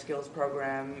Academic Life Skills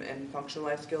program and Functional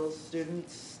Life Skills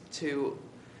students to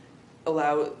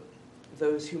allow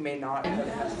those who may not have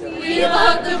necessarily. We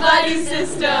love the buddy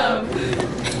system.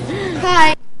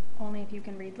 Hi. Only if you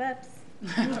can read lips. We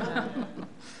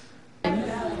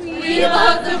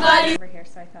love the buddy. Over here,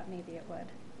 so I thought maybe it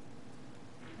would.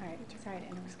 All right. Sorry to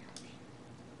interrupt.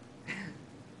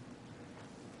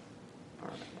 All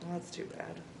right, well, that's too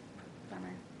bad.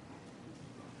 Bummer.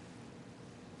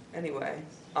 Anyway,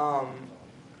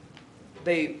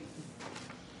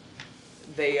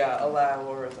 they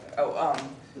allow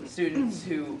students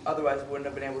who otherwise wouldn't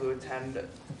have been able to attend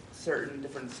certain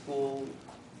different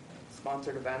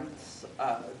school-sponsored events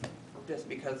just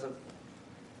because of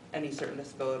any certain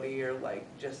disability or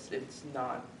just it's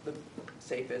not the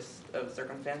safest of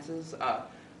circumstances. A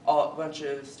bunch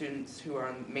of students who are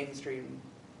on mainstream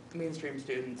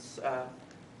students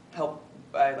help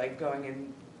by going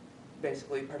and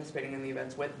basically participating in the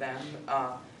events with them.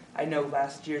 I know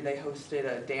last year they hosted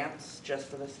a dance just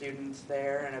for the students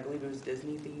there, and I believe it was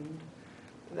Disney themed.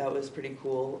 That was pretty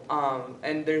cool.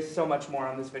 And there's so much more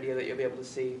on this video that you'll be able to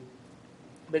see.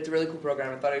 But it's a really cool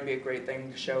program. I thought it'd be a great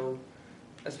thing to show,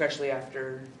 especially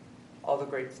after all the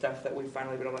great stuff that we've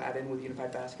finally been able to add in with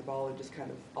Unified Basketball. It just kind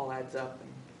of all adds up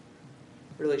and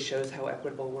really shows how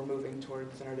equitable we're moving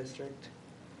towards in our district.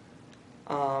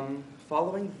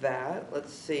 Following that,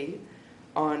 let's see.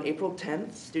 On April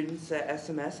 10th, students at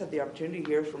SMS had the opportunity to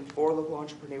hear from 4 local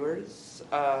entrepreneurs,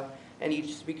 and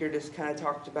each speaker just kind of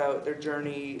talked about their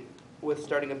journey with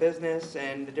starting a business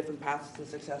and the different paths to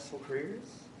successful careers.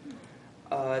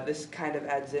 This kind of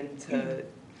adds into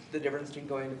the difference between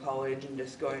going to college and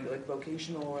just going to like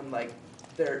vocational and like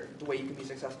the way you can be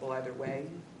successful either way,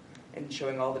 and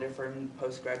showing all the different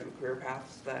postgraduate career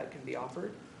paths that can be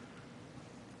offered.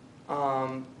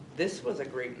 This was a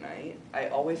great night. I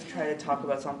always try to talk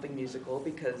about something musical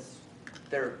because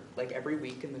they're like every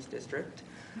week in this district.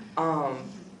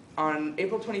 On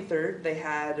April 23rd, they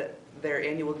had their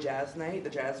annual jazz night, the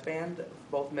jazz band,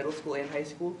 both middle school and high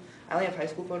school. I only have high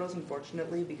school photos,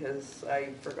 unfortunately, because I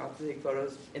forgot to take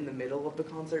photos in the middle of the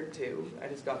concert, too. I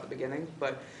just got the beginning.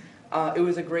 But it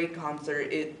was a great concert.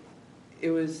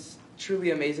 It was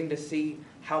truly amazing to see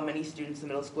how many students in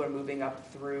middle school are moving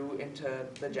up through into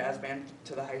the jazz band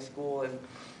to the high school. And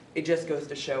it just goes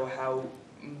to show how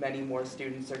many more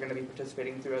students are going to be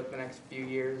participating throughout the next few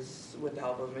years with the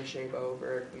help of Ms. Shabo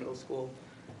over at the middle school.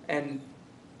 And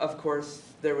of course,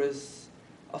 there was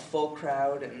a full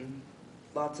crowd and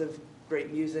lots of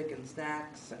great music and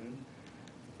snacks. And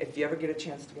if you ever get a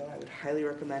chance to go, I would highly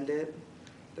recommend it.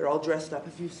 They're all dressed up,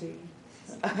 if you see.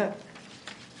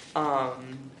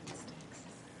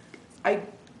 I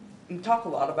talk a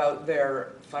lot about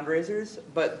their fundraisers,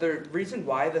 but the reason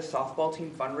why the softball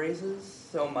team fundraises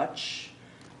so much,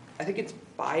 I think it's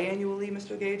biannually,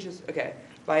 Mr. Gage is, okay.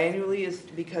 Biannually is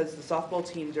because the softball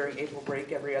team during April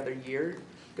break every other year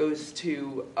goes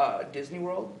to Disney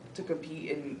World to compete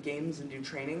in games and do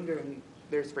training during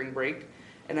their spring break.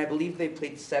 And I believe they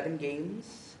played 7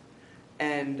 games.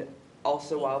 And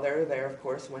also while they were there, of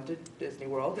course, went to Disney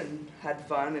World and had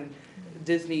fun. And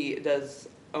Disney does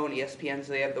own ESPN,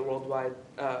 so they have the worldwide,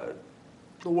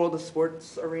 the World of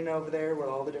Sports arena over there with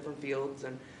all the different fields.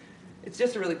 And it's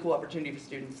just a really cool opportunity for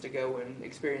students to go and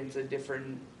experience a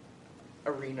different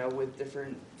arena with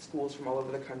different schools from all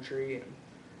over the country. And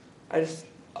I just,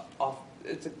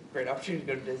 it's a great opportunity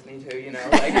to go to Disney too, you know,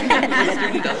 like, the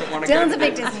student doesn't want to go. Dylan's a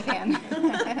big Disney fan.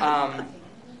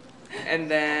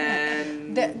 And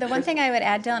then The one thing I would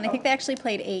add, Dylan, I think they actually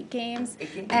played 8 games.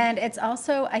 8 games? And it's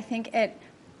also, I think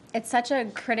it's such a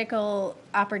critical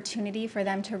opportunity for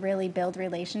them to really build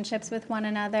relationships with one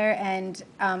another. And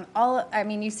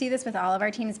you see this with all of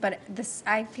our teams, but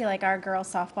I feel like our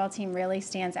girls softball team really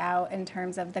stands out in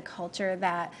terms of the culture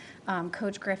that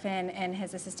Coach Griffin and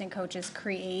his assistant coaches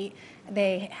create.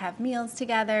 They have meals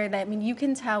together. You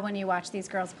can tell when you watch these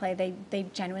girls play, they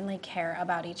genuinely care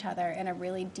about each other in a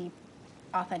really deep,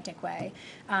 authentic way.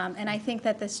 And I think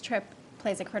that this trip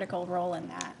plays a critical role in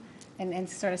that. And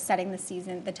sort of setting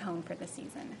the tone for the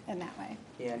season in that way.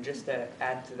 Yeah, and just to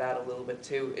add to that a little bit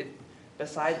too,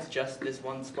 besides just this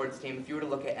one sports team, if you were to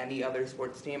look at any other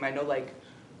sports team, I know like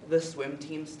the swim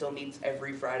team still meets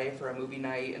every Friday for a movie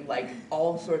night, and like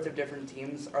all sorts of different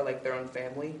teams are like their own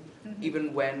family,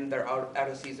 even when they're out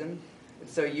of season. And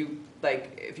so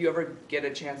if you ever get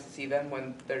a chance to see them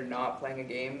when they're not playing a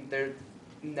game, they're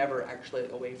never actually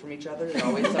away from each other. They're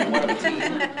always somewhat of a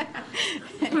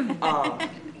team.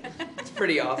 It's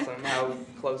pretty awesome how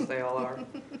close they all are.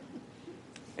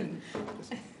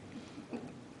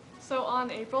 So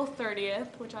on April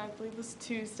 30th, which I believe was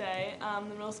Tuesday, the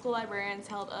middle school librarians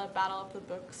held a Battle of the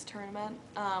Books tournament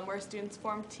where students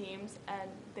formed teams and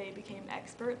they became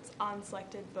experts on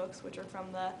selected books which are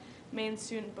from the Maine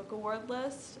Student Book Award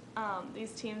list.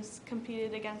 These teams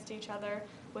competed against each other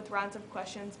with rounds of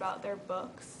questions about their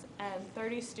books, and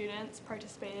 30 students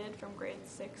participated from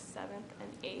grades 6th, 7th,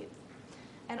 and 8th.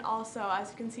 And also,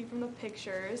 as you can see from the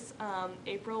pictures,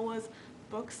 April was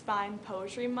Book Spine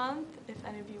Poetry Month, if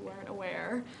any of you weren't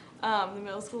aware. The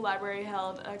middle school library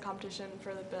held a competition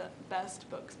for the best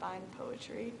book spine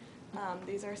poetry.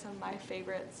 These are some of my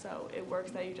favorites, so it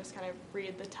works that you just kind of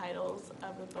read the titles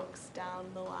of the books down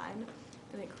the line,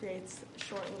 and it creates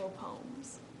short little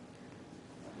poems.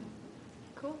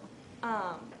 Cool.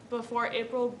 Before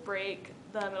April break,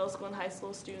 the middle school and high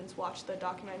school students watched the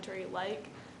documentary Like,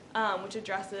 which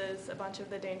addresses a bunch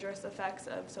of the dangerous effects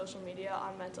of social media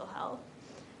on mental health.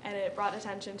 And it brought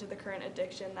attention to the current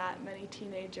addiction that many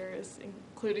teenagers,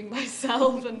 including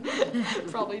myself and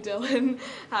probably Dylan,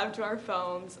 have to our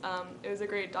phones. It was a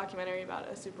great documentary about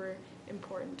a super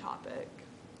important topic.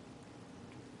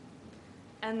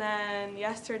 And then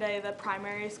yesterday, the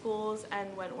primary schools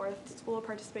and Wentworth School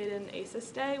participated in ACES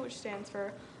Day, which stands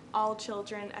for All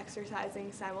Children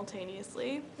Exercising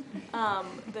Simultaneously.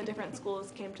 The different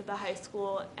schools came to the high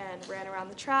school and ran around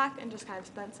the track and just kind of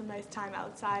spent some nice time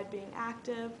outside being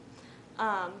active.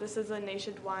 This is a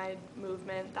nationwide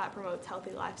movement that promotes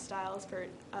healthy lifestyles for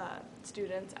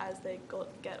students as they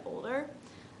get older.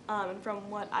 And from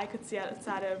what I could see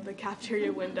outside of the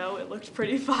cafeteria window, it looked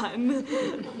pretty fun.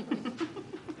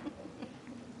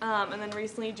 And then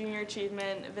recently, Junior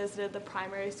Achievement visited the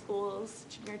primary schools.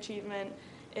 Junior Achievement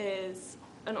is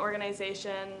an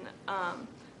organization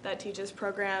that teaches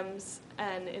programs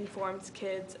and informs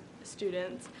kids,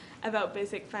 students, about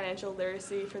basic financial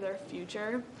literacy for their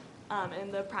future.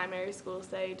 In the primary schools,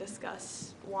 they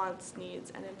discuss wants,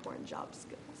 needs, and important job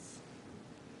skills.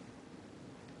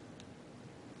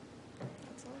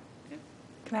 That's all.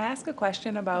 Can I ask a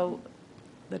question about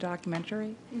the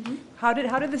documentary? Mm-hmm. How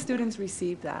did the students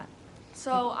receive that?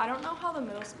 So I don't know how the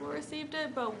middle school received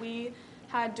it, but we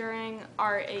had during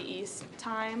our AE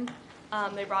time,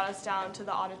 they brought us down to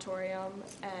the auditorium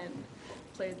and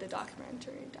played the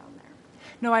documentary down there.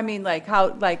 No, I mean, like,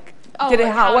 how, like, Oh, did it,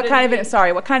 like, how, how what did kind of, we-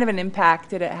 sorry, what kind of an impact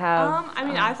did it have? I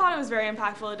mean, I thought it was very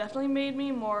impactful. It definitely made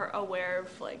me more aware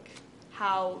of like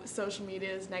how social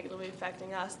media is negatively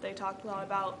affecting us. They talked a lot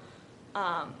about,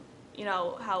 you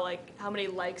know, how many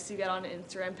likes you get on an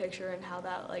Instagram picture and how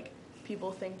that like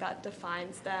people think that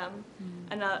defines them,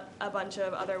 and a bunch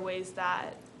of other ways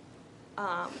that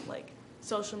like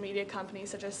social media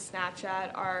companies such as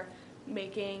Snapchat are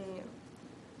making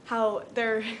how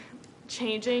they're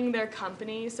changing their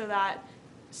company so that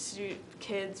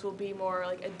kids will be more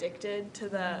like addicted to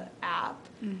the app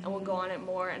and will go on it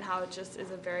more, and how it just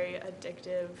is a very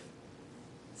addictive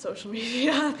social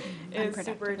media is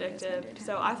super addictive.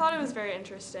 So I thought it was very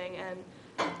interesting, and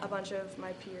a bunch of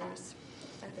my peers,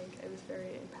 I think it was very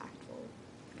impactful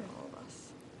for all of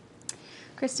us.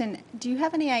 Kristen, do you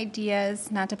have any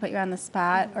ideas, not to put you on the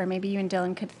spot, or maybe you and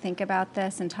Dylan could think about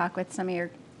this and talk with some of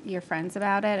your friends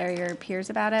about it or your peers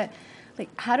about it? Like,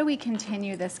 how do we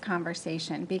continue this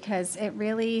conversation? Because it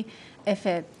really,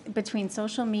 between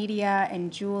social media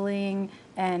and Juuling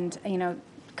and, you know,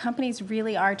 companies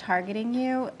really are targeting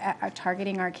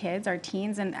targeting our kids, our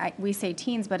teens, and we say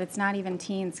teens, but it's not even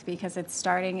teens because it's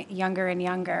starting younger and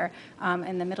younger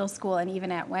in the middle school and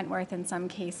even at Wentworth in some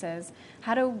cases.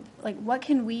 What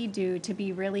can we do to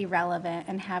be really relevant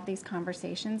and have these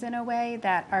conversations in a way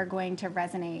that are going to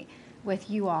resonate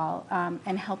with you all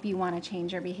and help you want to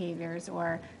change your behaviors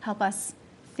or help us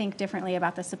think differently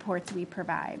about the supports we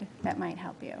provide that might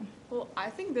help you? Well,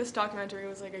 I think this documentary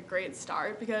was like a great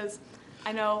start because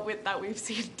I know that we've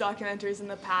seen documentaries in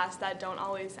the past that don't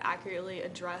always accurately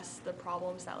address the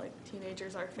problems that like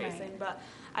teenagers are facing, Right. but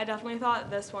I definitely thought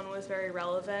this one was very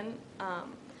relevant,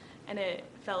 and it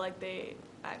felt like they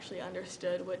actually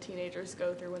understood what teenagers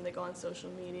go through when they go on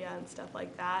social media and stuff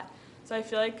like that. So I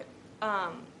feel like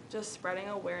just spreading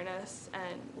awareness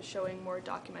and showing more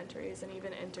documentaries and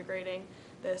even integrating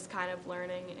this kind of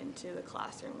learning into the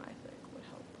classroom, I think would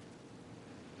help.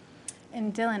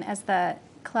 And Dylan, as the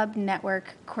club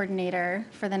network coordinator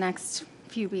for the next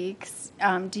few weeks,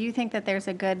 do you think that there's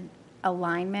a good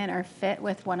alignment or fit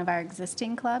with one of our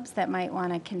existing clubs that might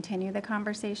want to continue the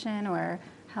conversation or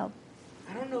help?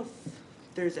 I don't know if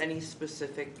there's any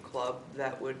specific club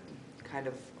that would kind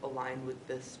of align with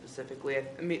this specifically.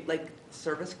 I mean, like,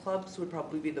 service clubs would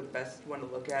probably be the best one to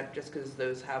look at just because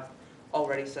those have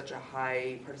already such a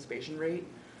high participation rate.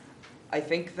 I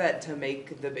think that to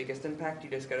make the biggest impact, you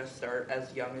just got to start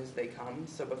as young as they come.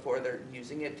 So before they're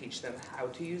using it, teach them how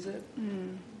to use it.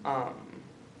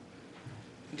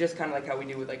 Just kind of like how we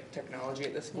do with like technology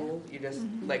at the school. You just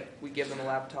like we give them a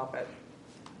laptop at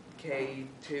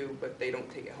K2, but they don't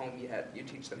take it home yet. You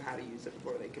teach them how to use it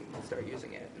before they can start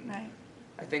using it. And Right.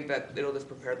 I think that it'll just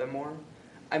prepare them more.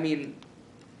 I mean,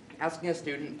 asking a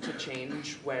student to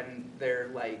change when they're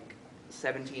like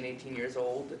 17, 18 years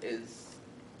old is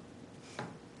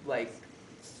like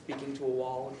speaking to a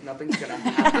wall. Nothing's gonna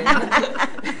happen.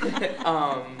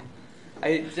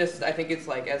 I think it's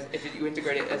like if you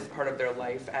integrate it as part of their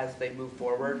life as they move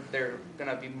forward, they're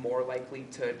gonna be more likely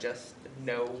to just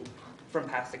know from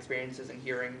past experiences and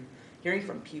hearing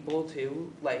from people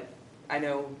too. Like, I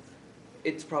know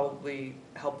it's probably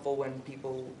helpful when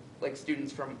people, like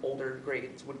students from older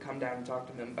grades, would come down and talk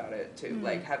to them about it too.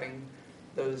 Like having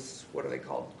those, what are they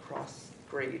called,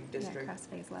 cross-grade district? Yeah,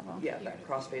 cross-phase level. Yeah, that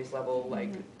cross-phase level,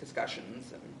 like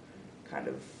discussions and kind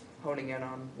of honing in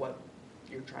on what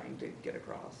you're trying to get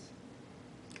across.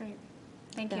 Great.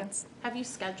 Thank you. Have you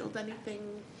scheduled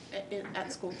anything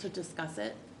at school to discuss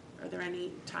it? Are there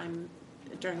any time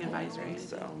during advisory?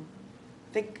 So,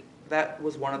 I think that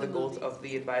was one of the goals of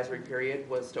the advisory period,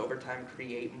 was to over time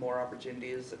create more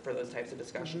opportunities for those types of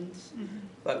discussions.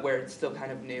 But where it's still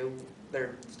kind of new,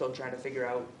 they're still trying to figure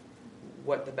out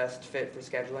what the best fit for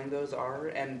scheduling those are.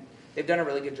 And they've done a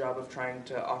really good job of trying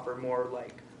to offer more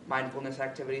like mindfulness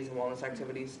activities and wellness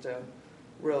activities to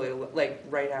really, like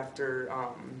right after,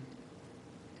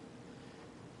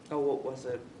 what was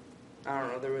it? I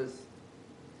don't know, there was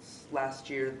last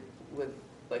year with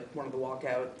like one of the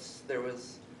walkouts, there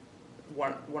was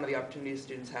one of the opportunities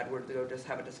students had were to go just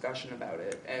have a discussion about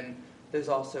it. And there's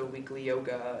also weekly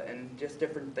yoga and just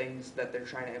different things that they're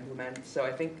trying to implement. So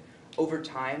I think over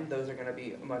time, those are going to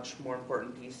be a much more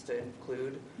important piece to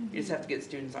include. You just have to get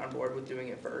students on board with doing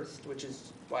it first, which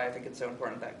is why I think it's so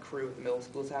important that crew at the middle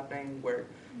school is happening, where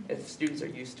if students are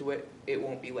used to it, it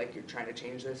won't be like you're trying to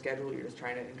change their schedule, you're just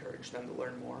trying to encourage them to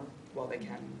learn more while they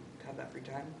can have that free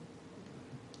time.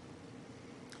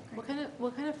 What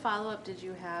kind of follow-up did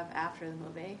you have after the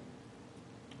movie?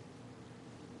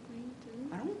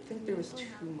 I don't think there was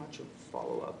too much of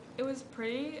follow-up. It was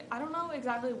pretty, I don't know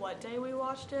exactly what day we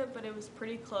watched it, but it was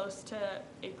pretty close to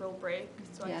April break,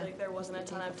 so I Yeah. feel like there wasn't a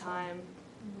ton of time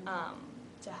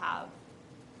to have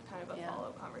kind of a Yeah.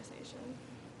 follow-up conversation.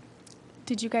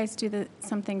 Did you guys do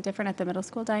something different at the middle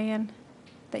school, Diane,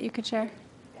 that you could share?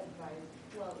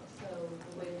 Well, so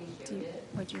the way we showed it.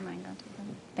 Would you mind going to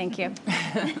them? Thank you.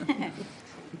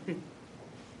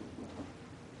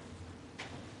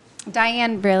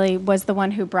 Diane really was the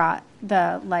one who brought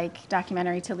the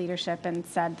documentary to leadership and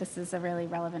said, this is a really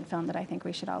relevant film that I think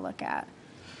we should all look at.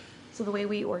 So the way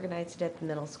we organized it at the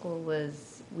middle school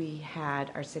was we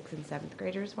had our 6th and 7th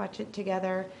graders watch it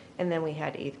together, and then we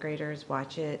had 8th graders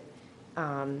watch it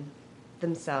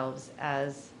themselves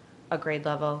as a grade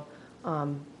level.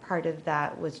 Part of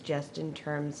that was just in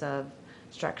terms of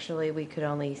structurally, we could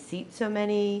only seat so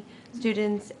many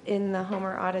students in the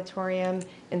Homer Auditorium,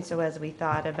 and so as we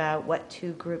thought about what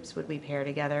two groups would we pair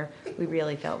together, we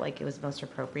really felt like it was most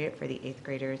appropriate for the 8th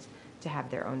graders to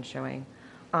have their own showing.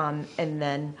 And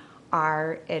then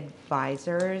our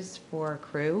advisors for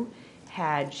crew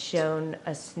had shown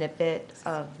a snippet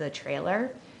of the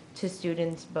trailer to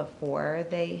students before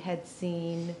they had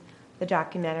seen the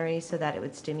documentary so that it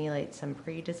would stimulate some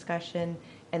pre-discussion,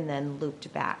 and then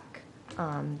looped back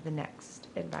the next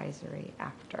advisory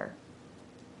after.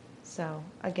 So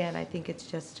again, I think it's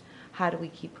just how do we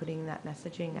keep putting that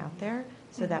messaging out there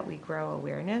so that we grow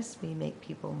awareness, we make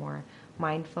people more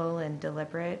mindful and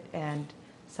deliberate and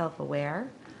self-aware.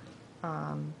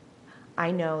 I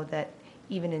know that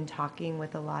even in talking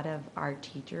with a lot of our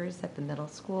teachers at the middle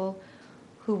school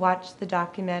who watched the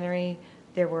documentary,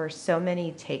 there were so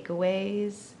many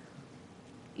takeaways,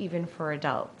 even for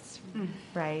adults,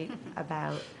 right,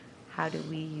 about how do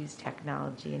we use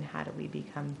technology and how do we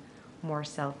become more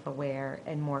self-aware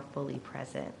and more fully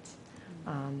present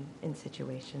in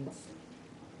situations,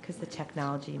 because the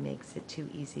technology makes it too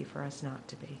easy for us not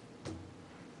to be.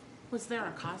 Was there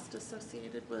a cost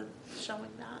associated with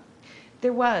showing that?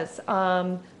 There was.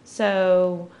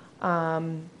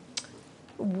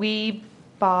 We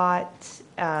bought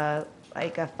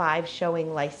like a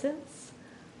 5-showing license,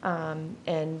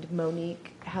 and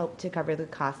Monique helped to cover the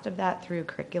cost of that through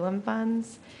curriculum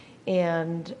funds.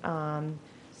 And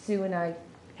Sue and I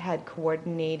had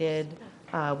coordinated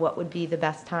what would be the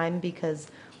best time, because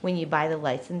when you buy the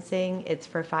licensing, it's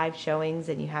for 5 showings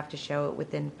and you have to show it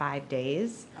within 5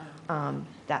 days.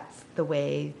 That's the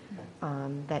way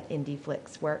that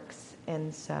IndieFlix works.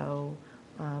 And so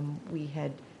we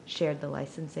had shared the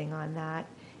licensing on that,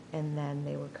 and then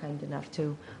they were kind enough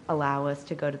to allow us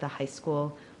to go to the high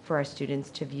school for our students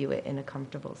to view it in a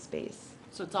comfortable space.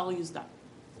 So it's all used up?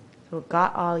 So it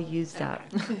got all used up.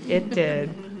 It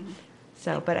did.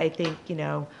 So, but I think,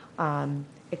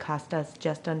 it cost us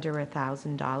just under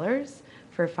 $1,000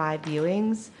 for 5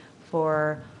 viewings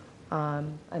for,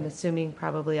 I'm assuming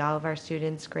probably all of our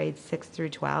students grades 6 through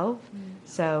 12.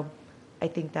 So I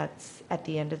think that's, at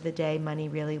the end of the day, money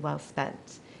really well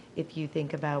spent if you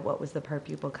think about what was the per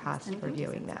pupil cost for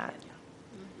viewing that.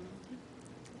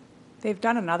 They've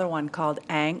done another one called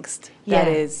Angst Yeah.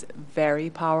 that is very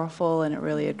powerful, and it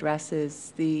really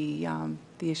addresses the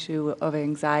issue of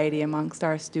anxiety amongst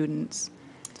our students.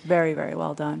 It's very, very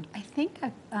well done. I think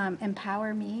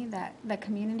Empower Me, that the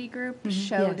community group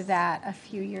showed Yes. that a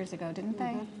few years ago, didn't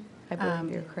they? I believe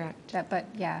you're correct. But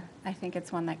yeah, I think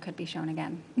it's one that could be shown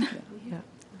again, Yeah.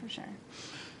 for sure.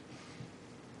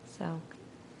 So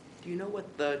Do you know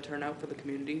what the turnout for the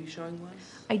community showing was?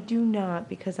 I do not,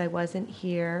 because I wasn't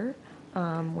here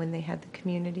when they had the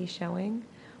community showing,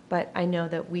 but I know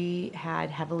that we had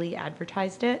heavily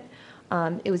advertised it.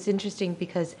 It was interesting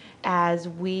because as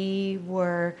we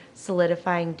were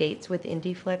solidifying dates with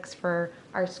IndieFlix for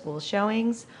our school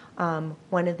showings,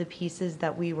 one of the pieces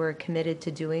that we were committed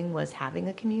to doing was having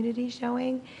a community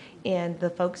showing, and the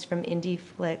folks from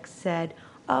IndieFlix said,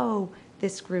 oh,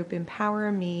 this group,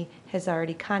 Empower Me, has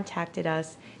already contacted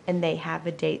us, and they have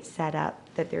a date set up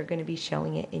that they're going to be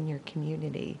showing it in your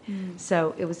community.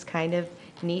 So it was kind of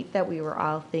neat that we were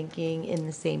all thinking in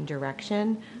the same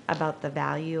direction about the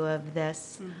value of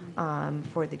this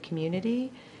for the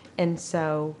community. And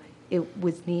so it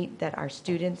was neat that our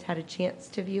students had a chance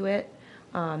to view it,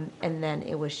 and then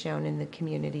it was shown in the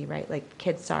community, right? Like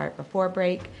kids saw it before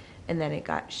break, and then it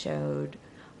got showed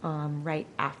right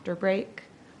after break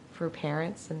for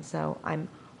parents. And so I'm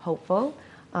hopeful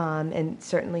and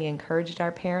certainly encouraged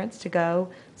our parents to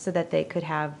go so that they could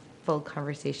have full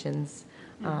conversations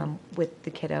with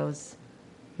the kiddos,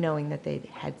 knowing that they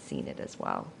had seen it as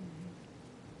well.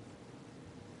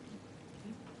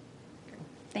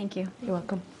 Thank you. You're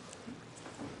welcome.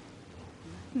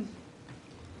 All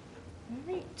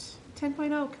right,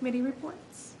 10.0 committee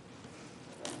reports.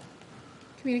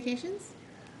 Communications?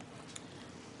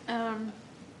 Okay.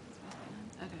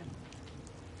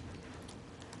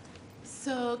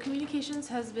 So communications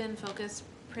has been focused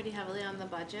pretty heavily on the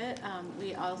budget.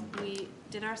 We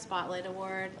did our Spotlight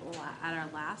Award at our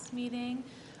last meeting.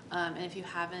 And if you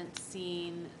haven't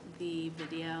seen the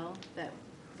video that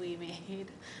we made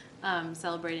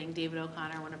celebrating David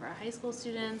O'Connor, one of our high school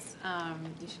students,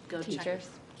 you should go check. Teachers.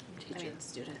 I mean,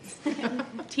 students.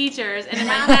 Teachers. And in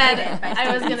my head,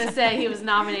 I was going to say he was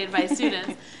nominated by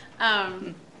students.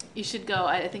 You should go,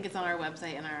 I think it's on our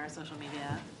website and our social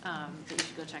media, but you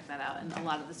should go check that out. And a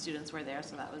lot of the students were there,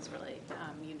 so that was really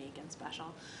unique and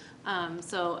special.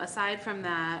 So aside from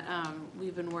that,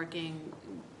 we've been working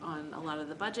on a lot of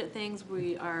the budget things.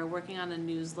 We are working on a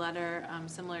newsletter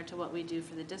similar to what we do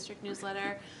for the district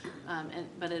newsletter,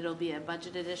 but it'll be a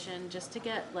budget edition just to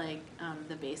get like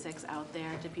the basics out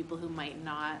there to people who might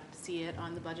not see it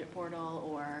on the budget portal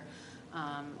or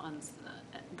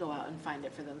go out and find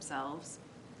it for themselves.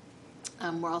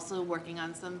 We're also working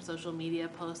on some social media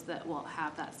posts that will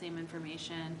have that same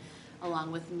information,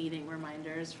 along with meeting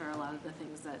reminders for a lot of the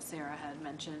things that Sarah had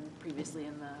mentioned previously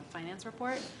in the finance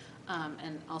report.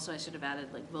 And also I should have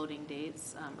added like voting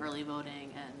dates, early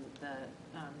voting, and the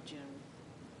June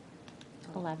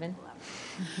 11.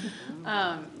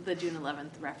 The June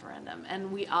 11th referendum.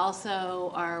 And we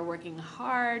also are working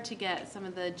hard to get some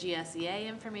of the GSEA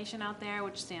information out there,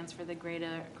 which stands for the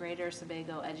Greater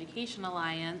Sebago Education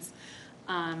Alliance,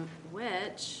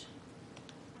 which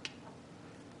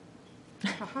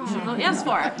you should vote yes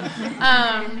for.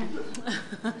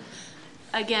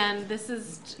 Again, this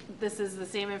is the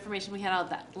same information we had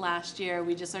out last year.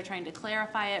 We just are trying to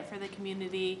clarify it for the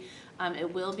community.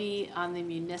 It will be on the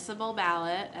municipal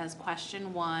ballot as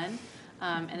question 1.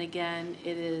 And again,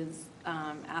 it is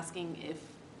asking if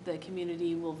the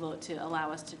community will vote to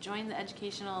allow us to join the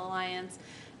Educational Alliance,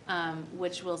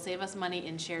 which will save us money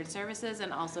in shared services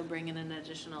and also bring in an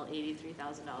additional $83,000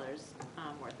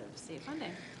 worth of state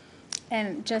funding.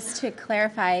 And just to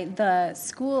clarify, the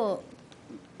school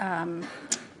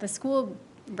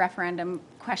referendum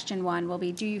question 1 will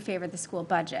be, do you favor the school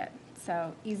budget?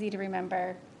 So easy to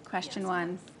remember, question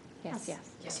 1. Yes,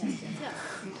 yes. Yes.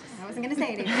 I wasn't going to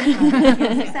say anything.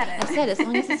 You said it. I said, as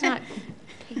long as it's not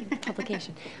paid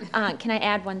publication. Can I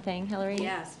add one thing, Hillary?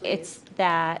 Yes, please. It's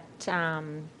that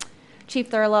Chief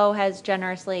Thurlow has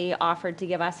generously offered to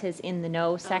give us his In the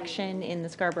Know section in the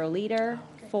Scarborough Leader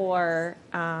for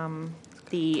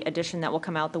the edition that will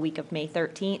come out the week of May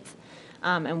 13th.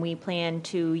 And we plan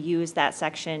to use that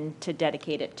section to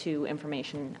dedicate it to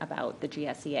information about the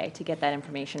GSEA, to get that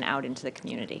information out into the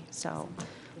community. So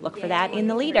look for that in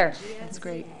the Leader. That's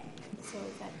great. So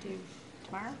is that due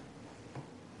tomorrow?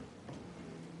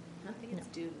 I think it's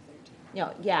due the 13th.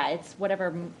 No, yeah, it's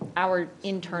whatever our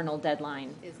internal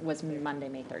deadline was Monday,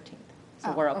 May 13th.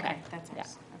 So we're okay. That's Yeah.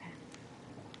 ours. Okay.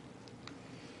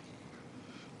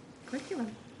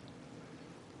 Curriculum.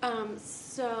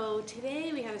 So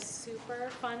today we had a super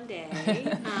fun day.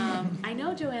 I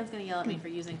know Joanne's going to yell at me for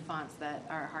using fonts that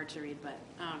are hard to read, but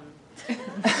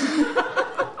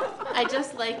I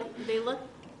just they look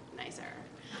nicer.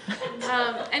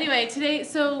 Anyway, today,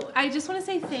 so I just want to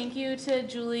say thank you to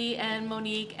Julie and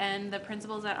Monique and the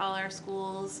principals at all our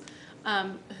schools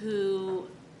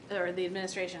or the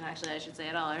administration, actually, I should say,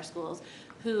 at all our schools,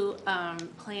 who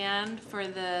planned for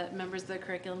the members of the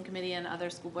curriculum committee and other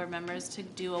school board members to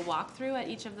do a walkthrough at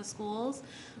each of the schools.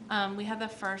 We had the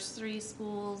first 3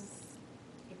 schools,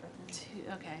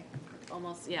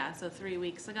 so 3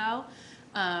 weeks ago.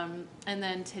 And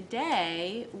then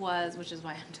today which is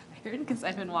why I'm tired, because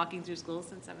I've been walking through schools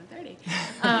since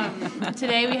 7:30.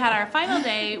 Today we had our final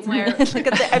day where Look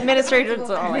at the administrators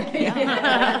all like,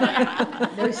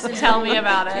 tell me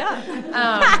about it.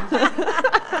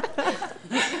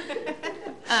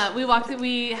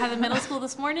 We had a middle school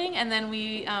this morning, and then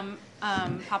we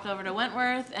popped over to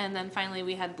Wentworth, and then finally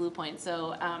we had Blue Point.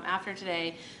 So after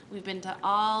today, we've been to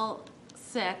all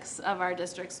 6 of our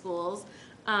district schools,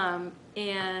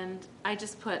 and I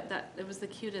just put that it was the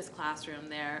cutest classroom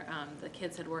there. The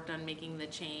kids had worked on making the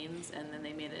chains, and then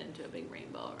they made it into a big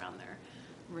rainbow around their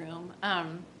room.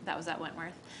 That was at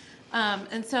Wentworth.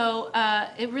 And so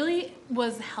it really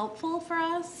was helpful for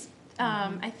us.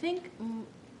 I think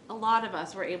a lot of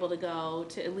us were able to go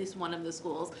to at least one of the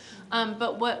schools.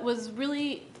 But what was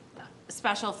really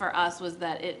special for us was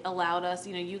that it allowed us,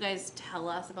 you guys tell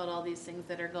us about all these things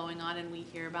that are going on and we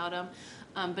hear about them.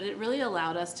 But it really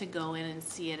allowed us to go in and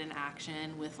see it in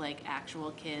action with like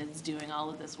actual kids doing all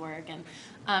of this work. And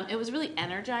it was really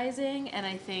energizing and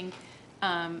I think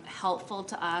helpful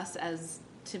to us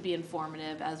to be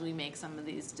informative as we make some of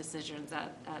these decisions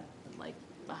at like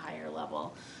the higher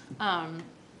level. I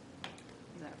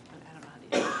don't know how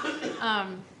to use it.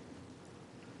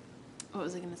 What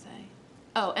was I going to say?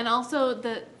 Oh, and also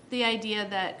the idea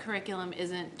that curriculum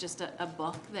isn't just a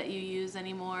book that you use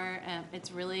anymore.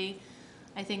 It's really,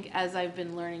 I think as I've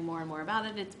been learning more and more about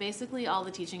it, it's basically all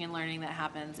the teaching and learning that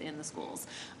happens in the schools.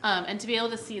 And to be able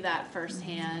to see that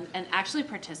firsthand and actually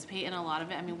participate in a lot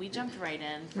of it, I mean, we jumped right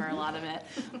in for a lot of it.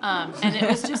 And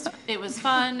it was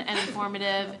fun and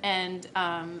informative. And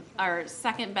our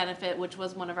second benefit, which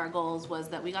was one of our goals, was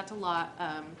that we got to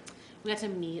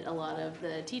meet a lot of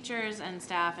the teachers and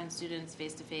staff and students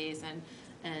face to face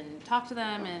and talk to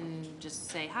them and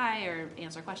just say hi or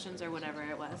answer questions or whatever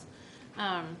it was.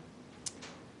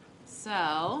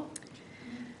 So,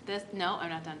 no, I'm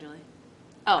not done, Julie.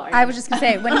 Oh, I was just gonna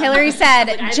say, when Hillary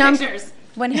said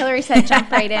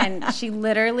jump right in, she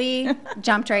literally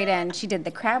jumped right in. She did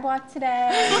the crab walk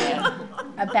today,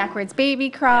 a backwards baby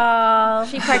crawl.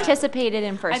 She participated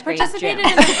in first grade gym. I participated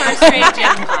in the first grade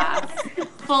gym class.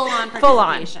 Full on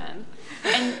participation.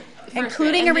 And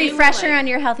including a refresher on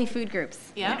your healthy food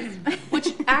groups. Yeah,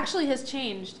 which actually has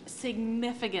changed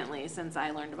significantly since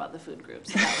I learned about the food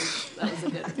groups. So that was a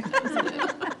good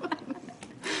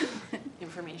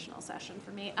informational session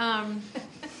for me.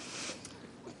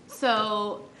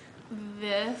 So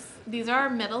these are our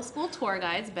middle school tour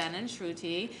guides, Ben and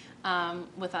Shruti,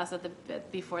 with us at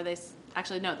before they.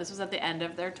 Actually, no, this was at the end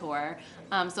of their tour.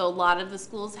 So a lot of the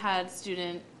schools had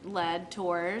student-led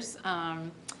tours,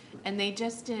 and they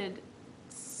just did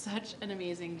such an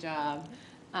amazing job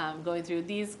going through.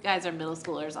 These guys are middle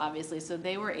schoolers, obviously, so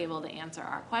they were able to answer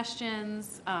our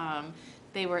questions.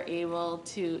 They were able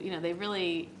to,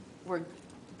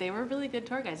 they were really good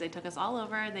tour guides. They took us all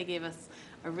over. They gave us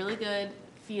a really good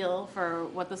feel for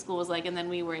what the school was like, and then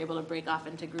we were able to break off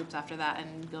into groups after that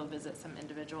and go visit some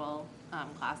individual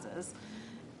classes.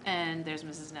 And there's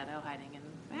Mrs. Netto hiding in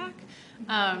the back.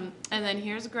 And then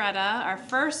here's Greta, our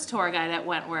first tour guide at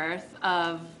Wentworth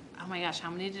of, oh my gosh, how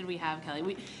many did we have,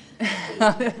 Kelly?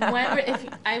 Wentworth,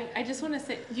 I just want to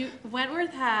say,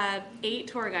 Wentworth had 8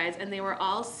 tour guides, and they were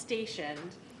all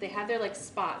stationed. They had their like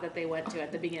spot that they went to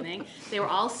at the beginning. They were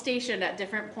all stationed at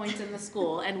different points in the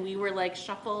school, and we were like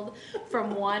shuffled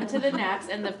from one to the next.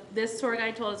 And this tour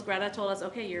guide Greta told us,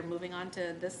 okay, you're moving on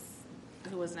to this.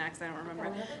 Who was next? I don't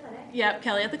remember. Yep,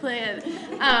 Kelly at the clinic.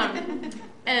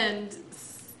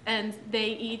 And they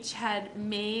each had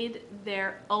made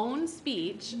their own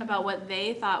speech about what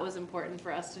they thought was important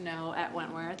for us to know at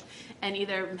Wentworth, and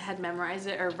either had memorized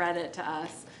it or read it to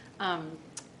us.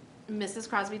 Mrs.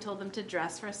 Crosby told them to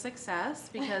dress for success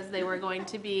because they were going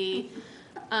to be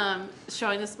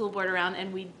showing the school board around,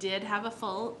 and we did have a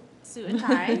full suit and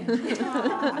tie.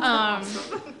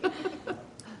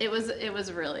 It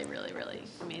was really, really, really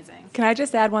amazing. Can I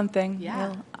just add one thing?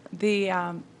 Yeah.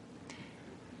 The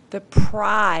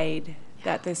pride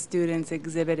that the students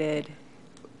exhibited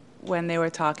when they were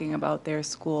talking about their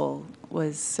school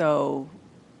was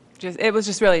it was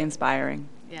just really inspiring.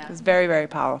 Yeah. It was very, very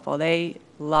powerful. They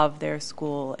love their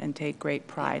school and take great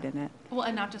pride in it. Well,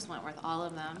 and not just Wentworth, all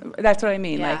of them. That's what I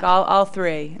mean. Yeah. Like all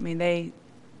 3. I mean,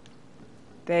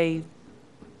 they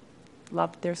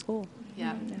loved their school.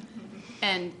 Yeah.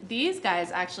 And these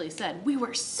guys actually said, we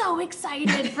were so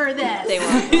excited for this. They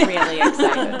were really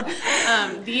excited.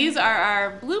 These are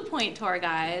our Blue Point tour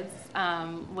guides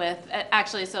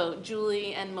so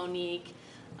Julie and Monique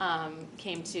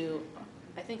came to,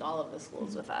 I think, all of the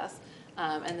schools with us.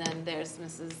 And then there's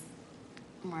Mrs.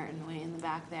 Martin way in the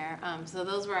back there. So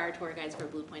those were our tour guides for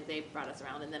Blue Point. They brought us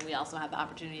around. And then we also had the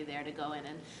opportunity there to go in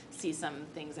and see some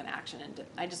things in action. And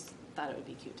I just thought it would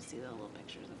be cute to see the little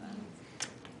pictures of them.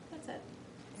 That's it.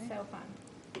 So fun.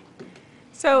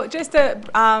 So just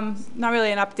not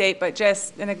really an update, but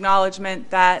just an acknowledgement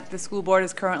that the school board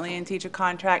is currently in teacher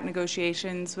contract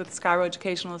negotiations with the Scarborough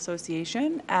Educational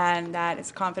Association, and that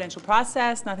it's a confidential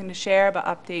process, nothing to share, but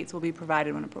updates will be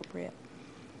provided when appropriate.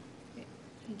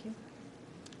 Thank you.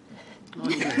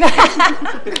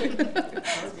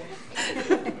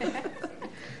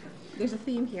 There's a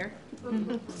theme here.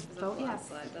 Vote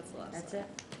yes. That's it.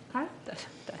 Okay. That's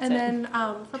And it. then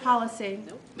for policy,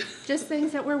 just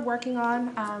things that we're working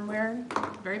on. We're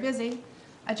very busy.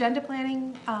 Agenda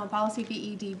planning, policy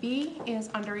BEDB is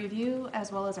under review,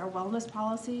 as well as our wellness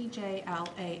policy,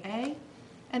 JLAA.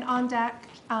 And on deck,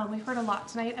 we've heard a lot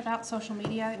tonight about social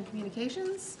media and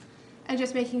communications, and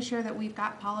just making sure that we've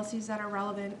got policies that are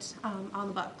relevant on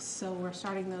the books. So we're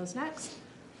starting those next,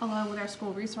 along with our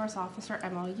school resource officer,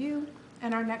 MLU.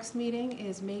 And our next meeting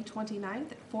is May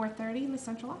 29th at 4:30 in the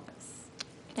central office.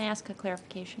 Can I ask a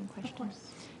clarification question? Of course.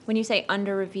 When you say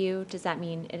under review, does that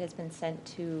mean it has been sent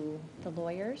to the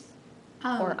lawyers?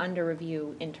 Or under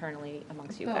review internally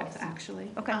amongst you guys? Both, actually.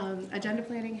 Okay. Agenda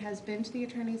planning has been to the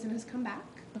attorneys and has come back.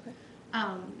 Okay.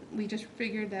 We just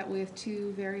figured that with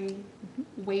two very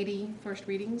weighty first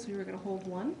readings, we were going to hold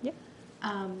one. Yep.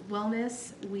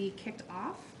 Wellness, we kicked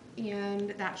off,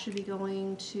 and that should be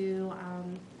going to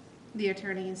the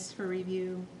attorneys for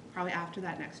review probably after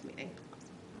that next meeting.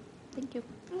 Thank you.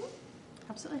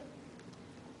 Absolutely.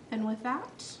 And with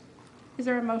that, is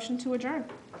there a motion to adjourn?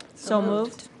 So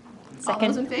moved. All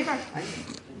those Second. in favor?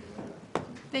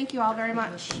 Thank you all very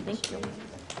much. Thank you.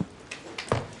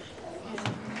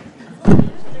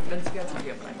 Been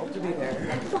together, I hope to be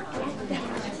there.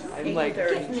 I'm like,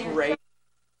 right.